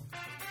the time.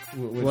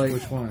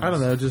 Which one? I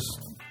don't know. Just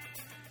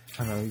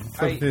I don't know. You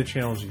flip through the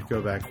channels. You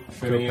go back.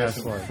 Go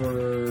past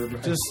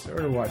one. Just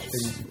sort of watch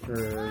things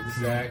for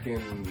Zach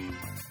and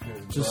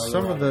his just brother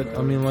some of the. on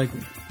I mean, like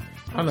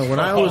I don't know. When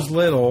I was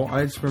little,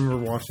 I just remember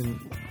watching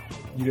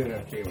You didn't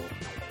have cable.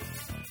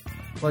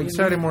 like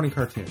Saturday morning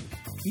cartoons.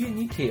 You didn't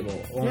need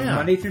cable. On Yeah.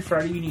 Monday through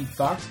Friday, you need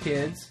Fox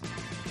Kids,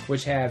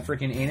 which had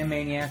freaking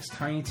Animaniacs,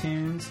 Tiny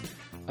Toons,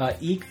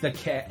 Eek the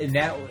Cat,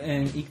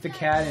 and Eek the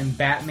Cat, and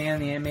Batman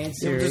the animated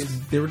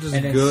series. They were just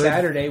and then good.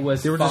 Saturday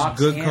was they were just Fox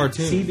good and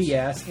cartoons.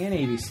 CBS and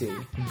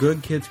ABC.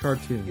 Good kids It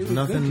cartoons. was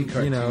Nothing,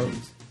 good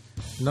cartoons.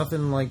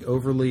 nothing like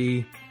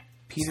overly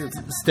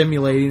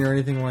stimulating or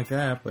anything like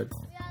that. But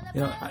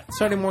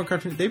Saturday morning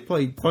cartoons. They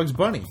played Bugs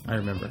Bunny. I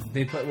remember.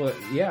 They put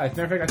yeah. As a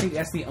matter of fact, I think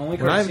that's the only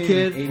When I have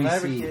cartoon a kid, ABC. when I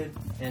have a kid,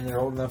 and they're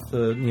old enough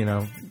to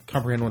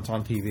comprehend what's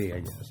on TV, I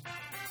guess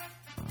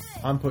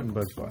I'm putting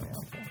Bugs Bunny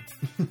on for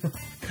them.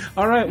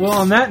 All right. Well,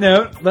 on that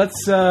note,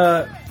 let's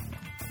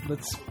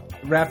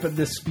wrap up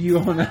this spew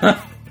on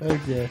up.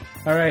 Okay.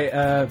 All right.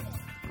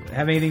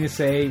 Have anything to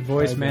say?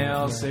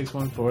 Voicemail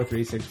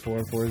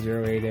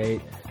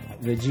 614-364-4088.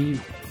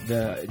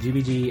 The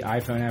GBG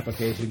iPhone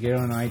application. Get it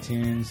on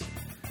iTunes.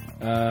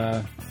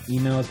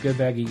 Email us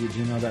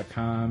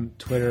goodbadgeeky@gmail.com.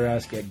 Twitter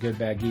us at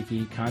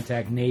goodbadgeeky.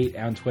 Contact Nate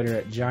on Twitter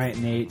at Giant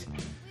Nate.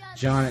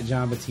 John at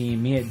John Batine.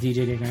 Me at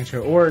DJ Dick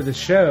Nitro. Or the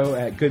show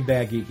at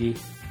goodbadgeeky.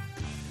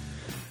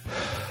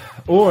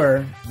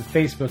 Or the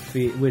Facebook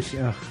feed, which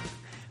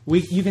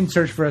you can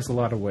search for us a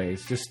lot of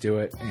ways. Just do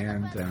it,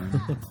 and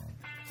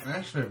I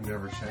actually have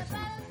never checked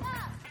anything.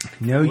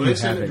 no, Will you they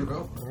send haven't. it?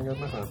 I got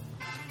my phone.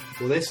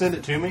 Will they send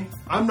it to me?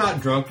 I'm not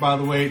drunk, by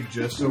the way,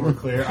 just so we're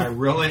clear. I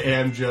really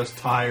am just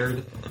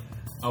tired.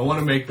 I want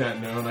to make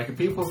that known. Like,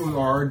 people who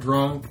are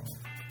drunk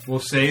will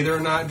say they're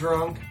not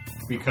drunk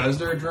because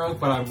they're drunk,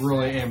 but I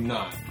really am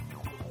not.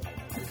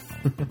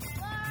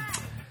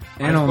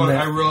 And on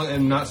that, I really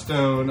am not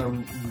stoned.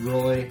 I'm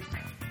really...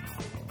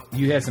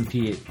 you had some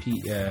piece of I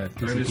pea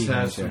just in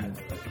had there. some...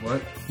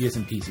 What? You had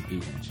some piece of pea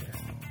in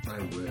there. I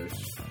wish.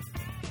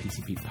 Piece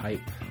of pea pipe.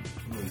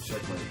 I'm going to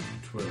check my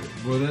Twitter.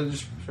 Will they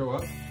just show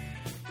up?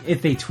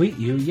 If they tweet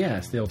you,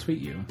 yes, they'll tweet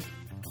you.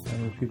 How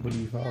many people do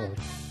you follow?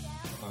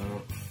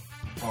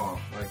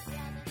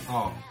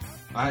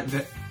 I have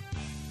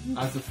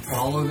to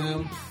follow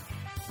them?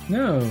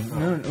 No,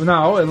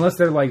 unless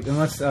they're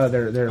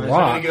they're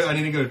locked. I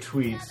need to go to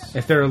tweets.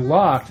 If they're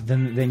locked,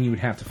 then you would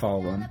have to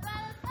follow them.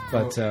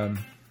 But No,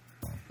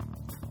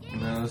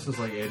 this is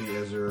like Eddie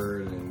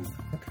Izzard and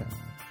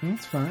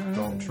that's fine.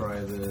 Don't Try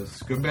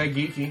This. Good Bad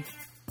Geeky.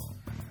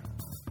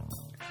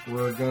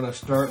 We're gonna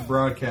start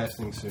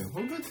broadcasting soon.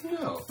 Well, good to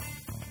know.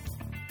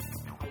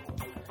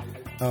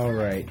 All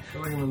right,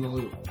 Feel like I'm in the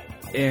loop.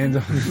 and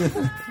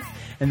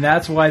and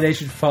that's why they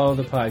should follow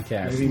the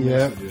podcast. Maybe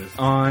messages.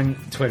 On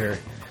Twitter.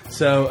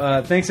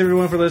 So thanks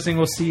everyone for listening.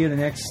 We'll see you in the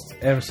next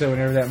episode,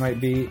 whenever that might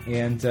be,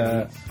 and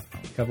a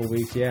couple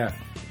weeks, yeah.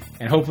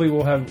 And hopefully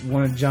we'll have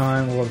one of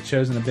John. We'll have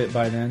chosen a bit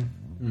by then.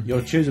 Mm-hmm.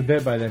 You'll choose a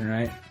bit by then,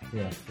 right?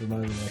 Yeah,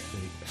 remind me next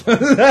week.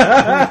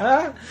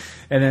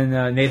 And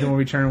then Nathan will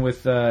return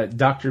with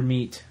Dr.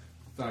 Meat.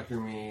 Dr.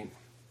 Meat.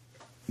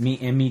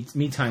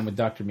 Meat time with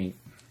Dr. Meat.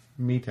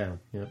 Me time.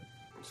 Yep.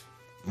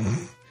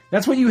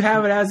 That's what you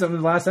have it as on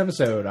the last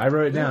episode. I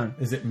wrote it down.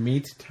 Is it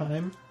meat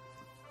time?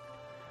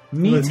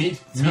 Meat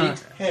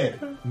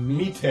head.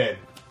 Meat head.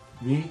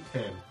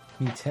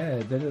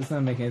 That does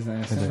not make any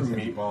sense.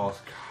 Meatballs.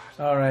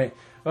 All right.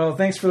 Well,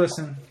 thanks for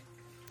listening.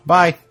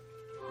 Bye.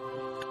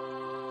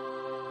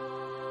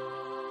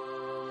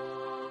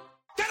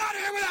 Get out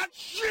of here without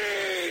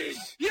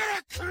cheese! You're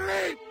a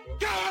creep!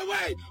 Go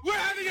away! We're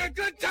having a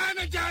good time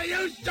until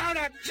you showed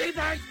up,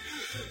 cheapers!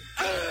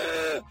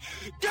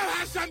 Go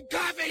have some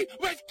coffee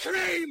with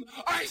cream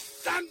or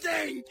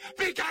something!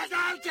 Because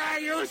I'll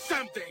tell you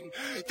something!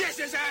 This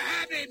is a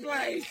happy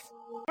place!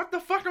 What the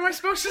fuck am I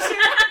supposed to say?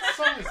 What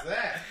song is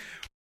that?